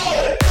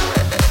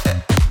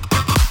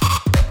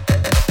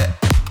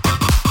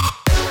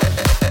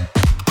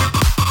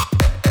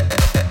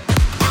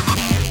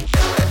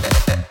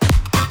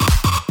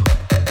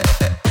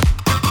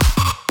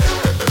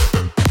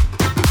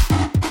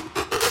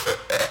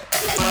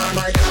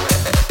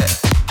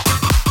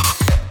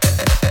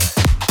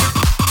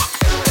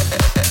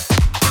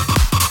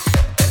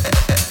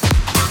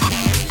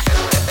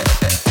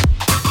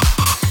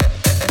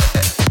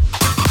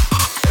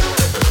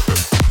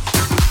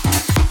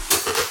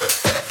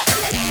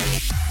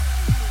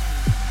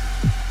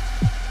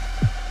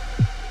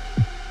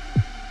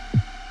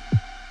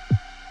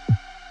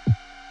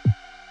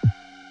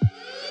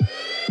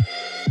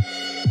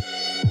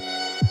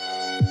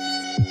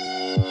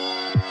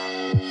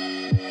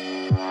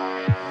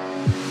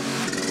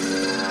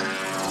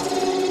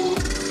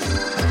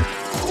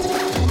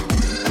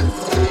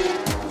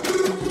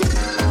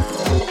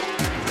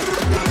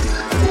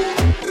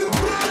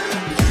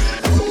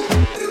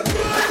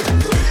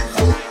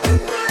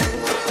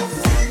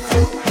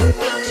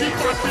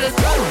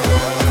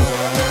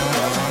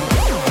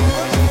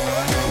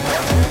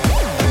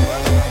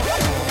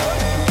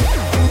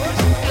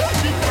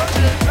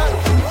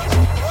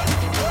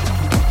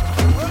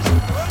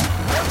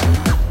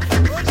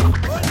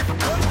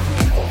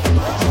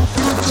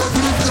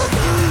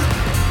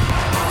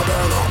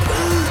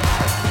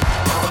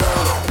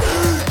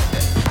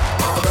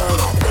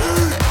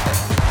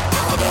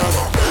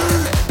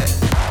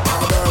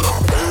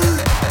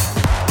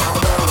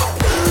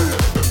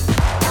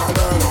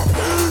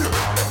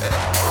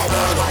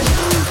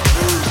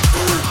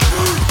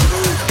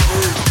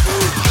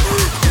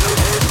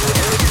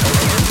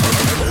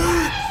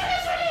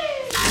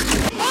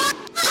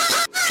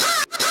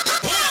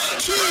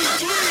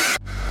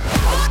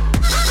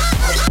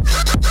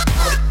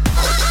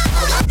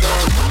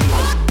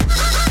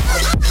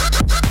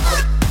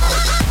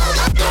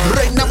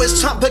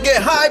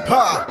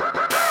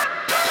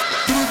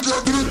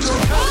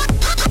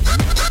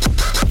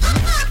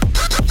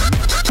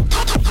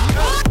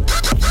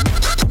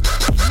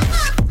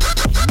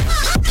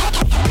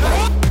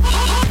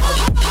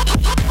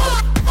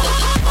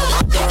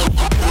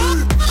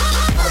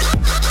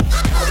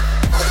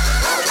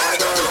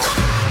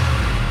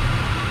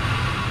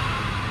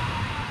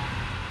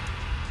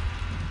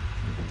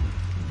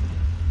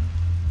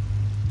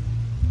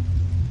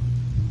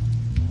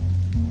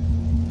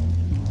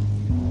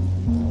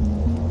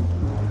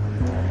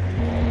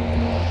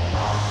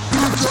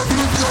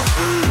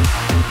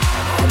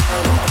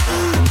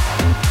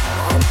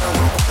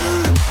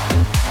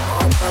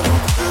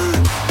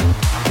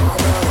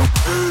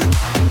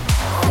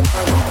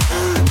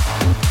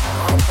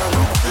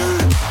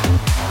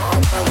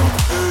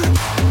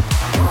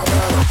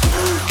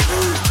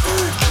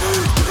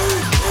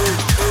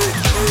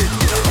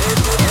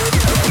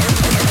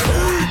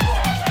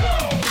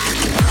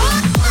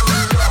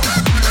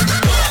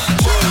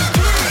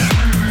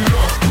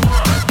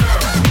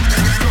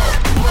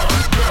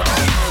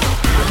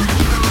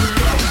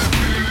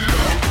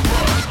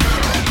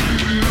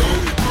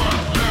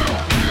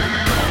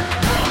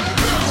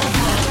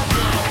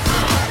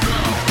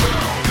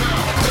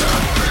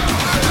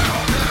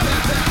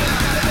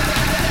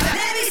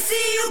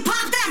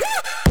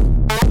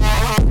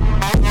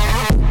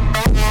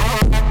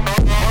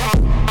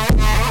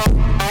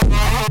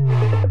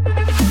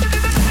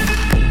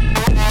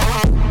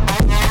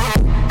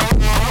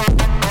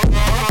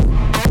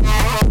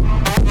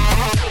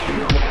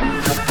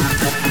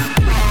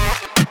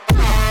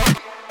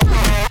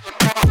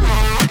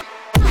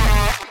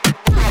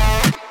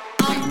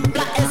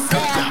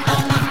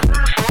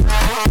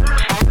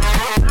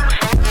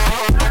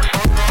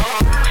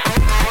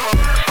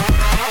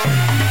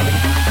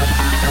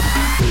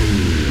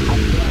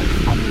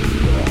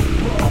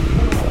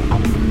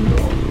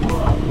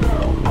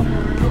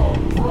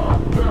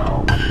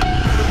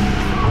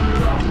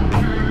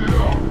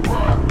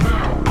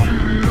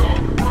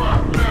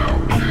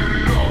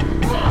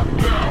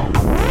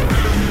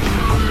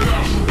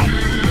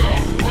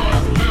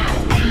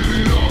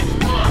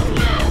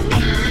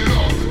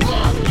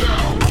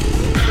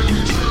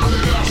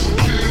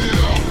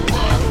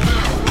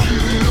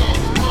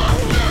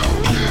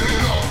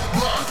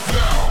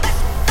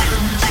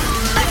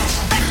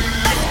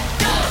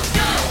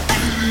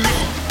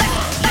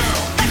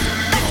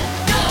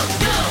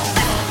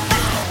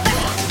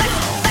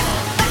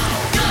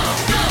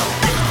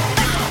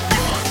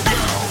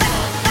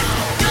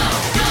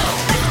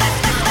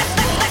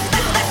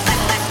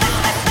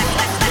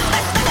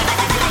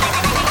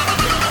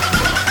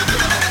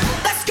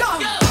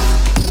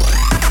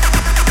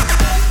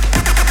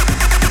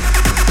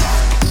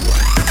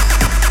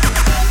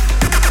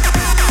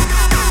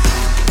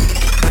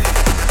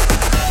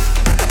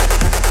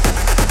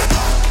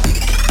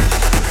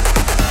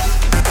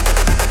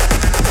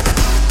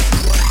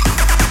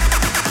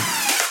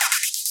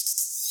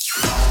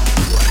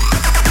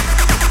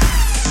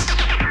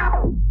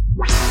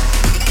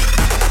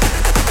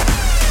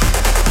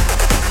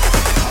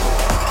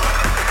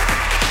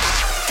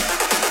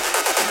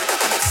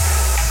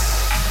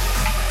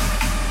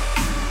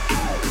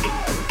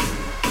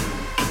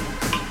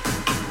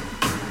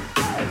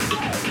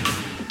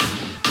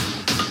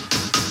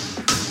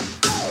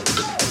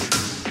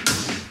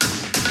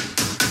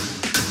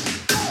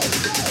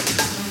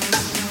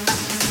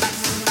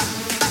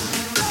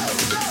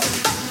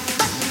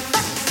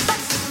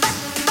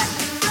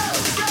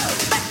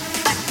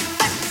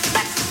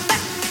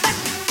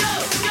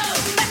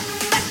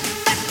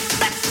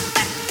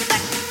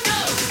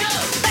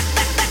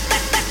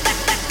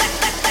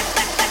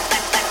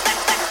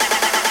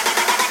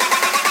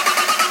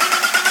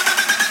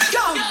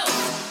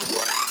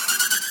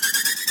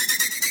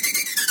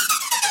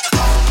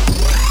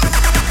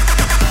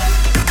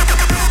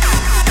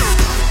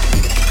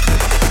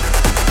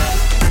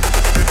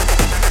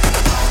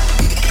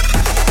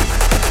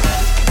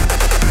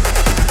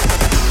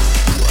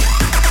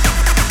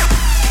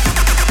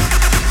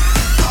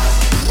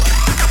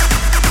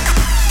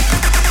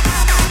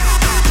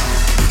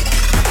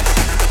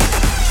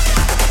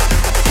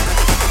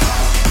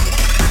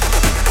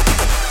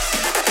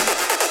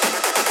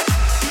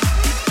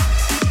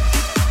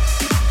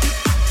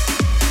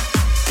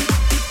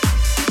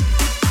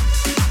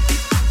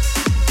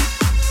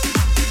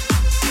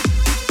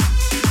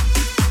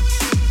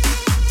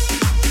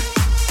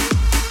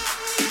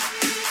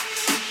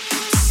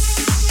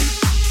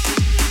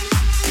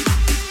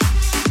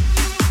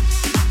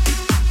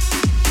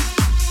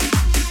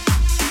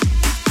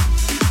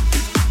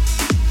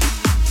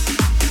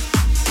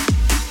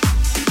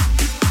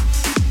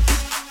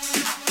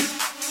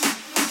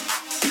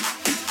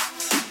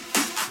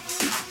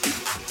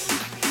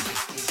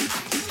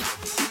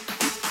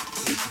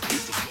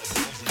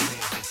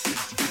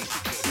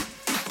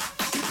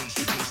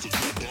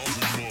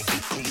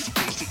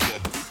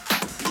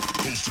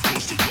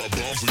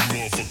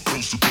 motherfucker.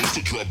 Coast to coast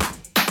to drop.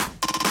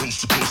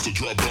 Coast to coast to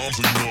drop bombs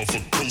on you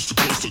motherfucker. Coast to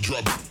coast to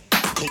drop.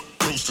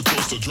 Coast to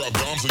coast to drop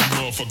bombs on you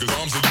motherfuckers.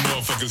 Arms on you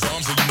motherfuckers.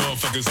 Arms on you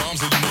motherfuckers.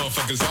 Arms on you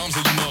motherfuckers. Arms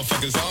on you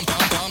motherfuckers. Arms.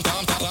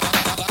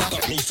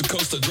 Coast to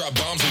coast to drop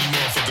bombs on you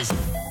motherfuckers.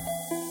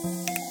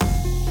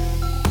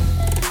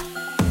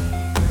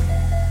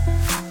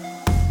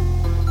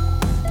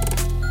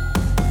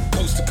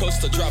 Coast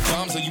to drop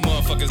bombs on you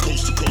motherfuckers.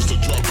 Coast to coast to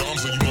drop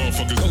bombs on you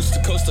motherfuckers. Coast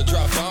to coast to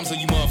drop bombs on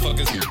you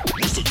motherfuckers.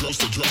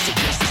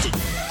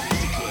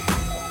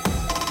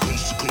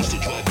 Coast to coast to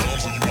drop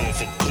bombs on you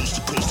motherfuckers. Coast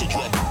to coast to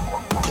drop.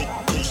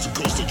 Coast to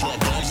coast to drop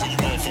bombs on you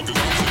motherfuckers.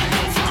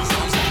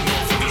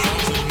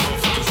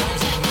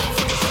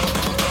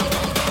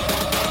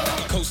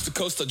 Coast to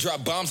coast to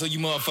drop bombs on you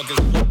motherfuckers.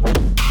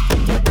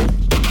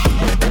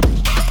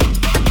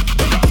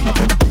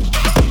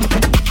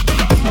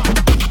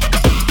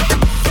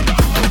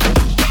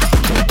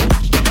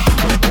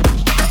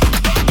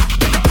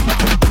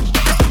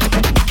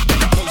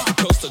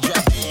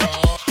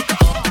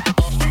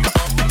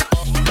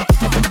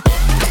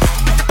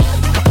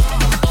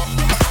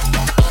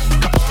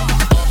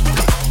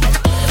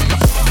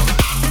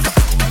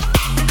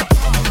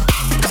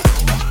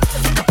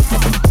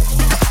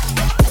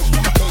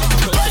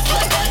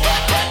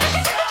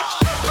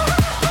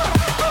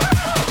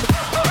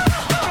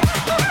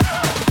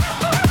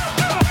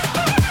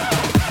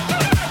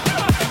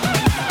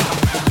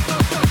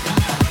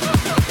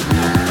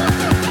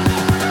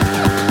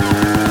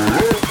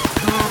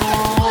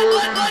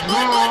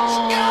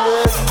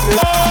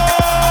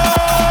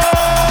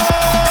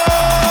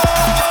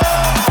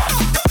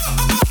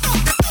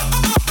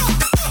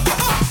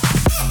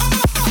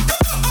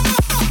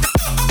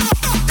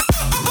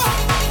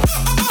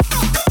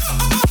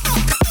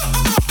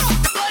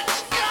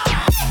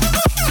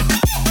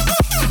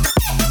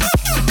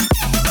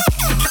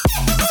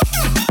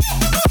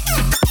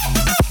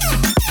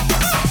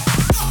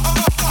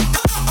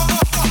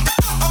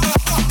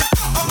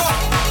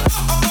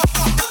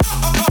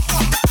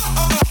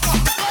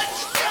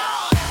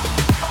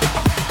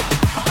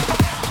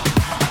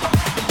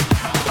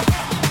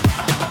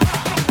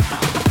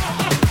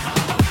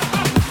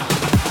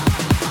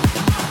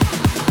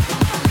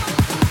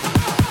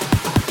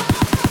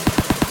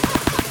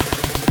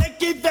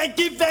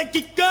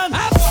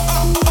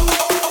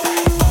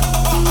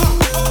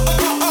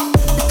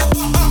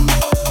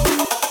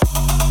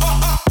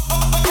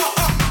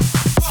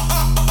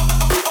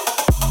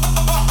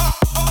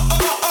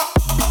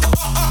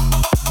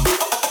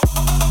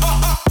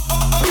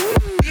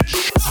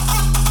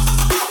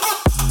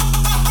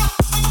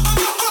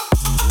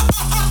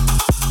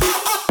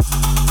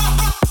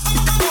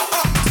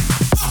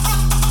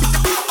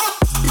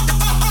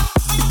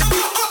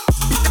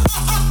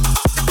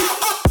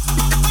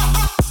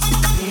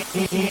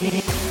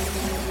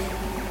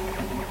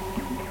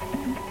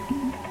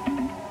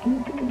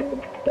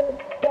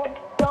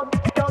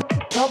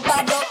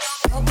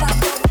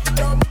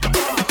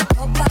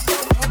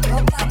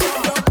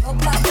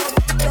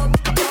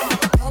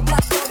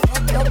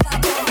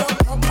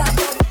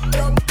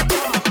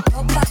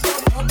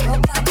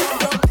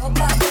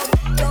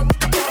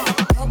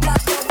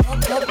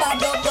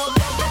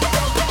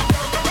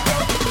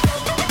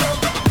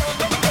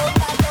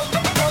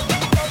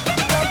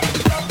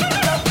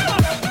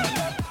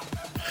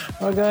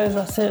 Alright guys,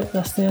 that's it.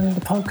 That's the end of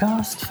the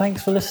podcast.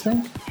 Thanks for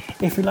listening.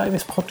 If you like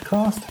this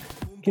podcast,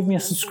 give me a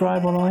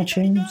subscribe on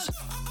iTunes,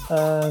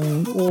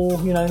 or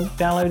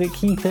download it,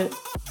 keep it,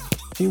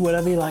 do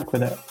whatever you like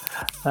with it.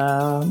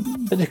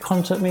 But just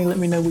contact me, let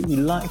me know what you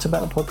liked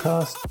about the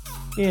podcast.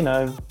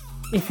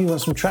 If you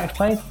want some tracks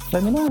played,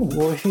 let me know.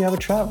 Or if you have a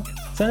track,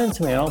 send it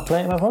to me and I'll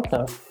play it in my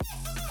podcast.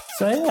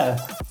 So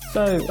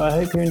I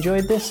hope you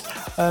enjoyed this.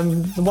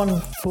 The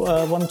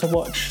one to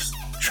watch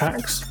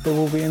tracks, they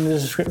will be in the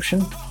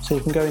description, so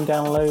you can go and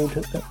download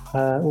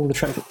all the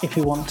tracks if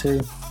you want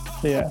to.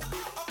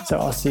 So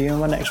I'll see you in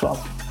my next one.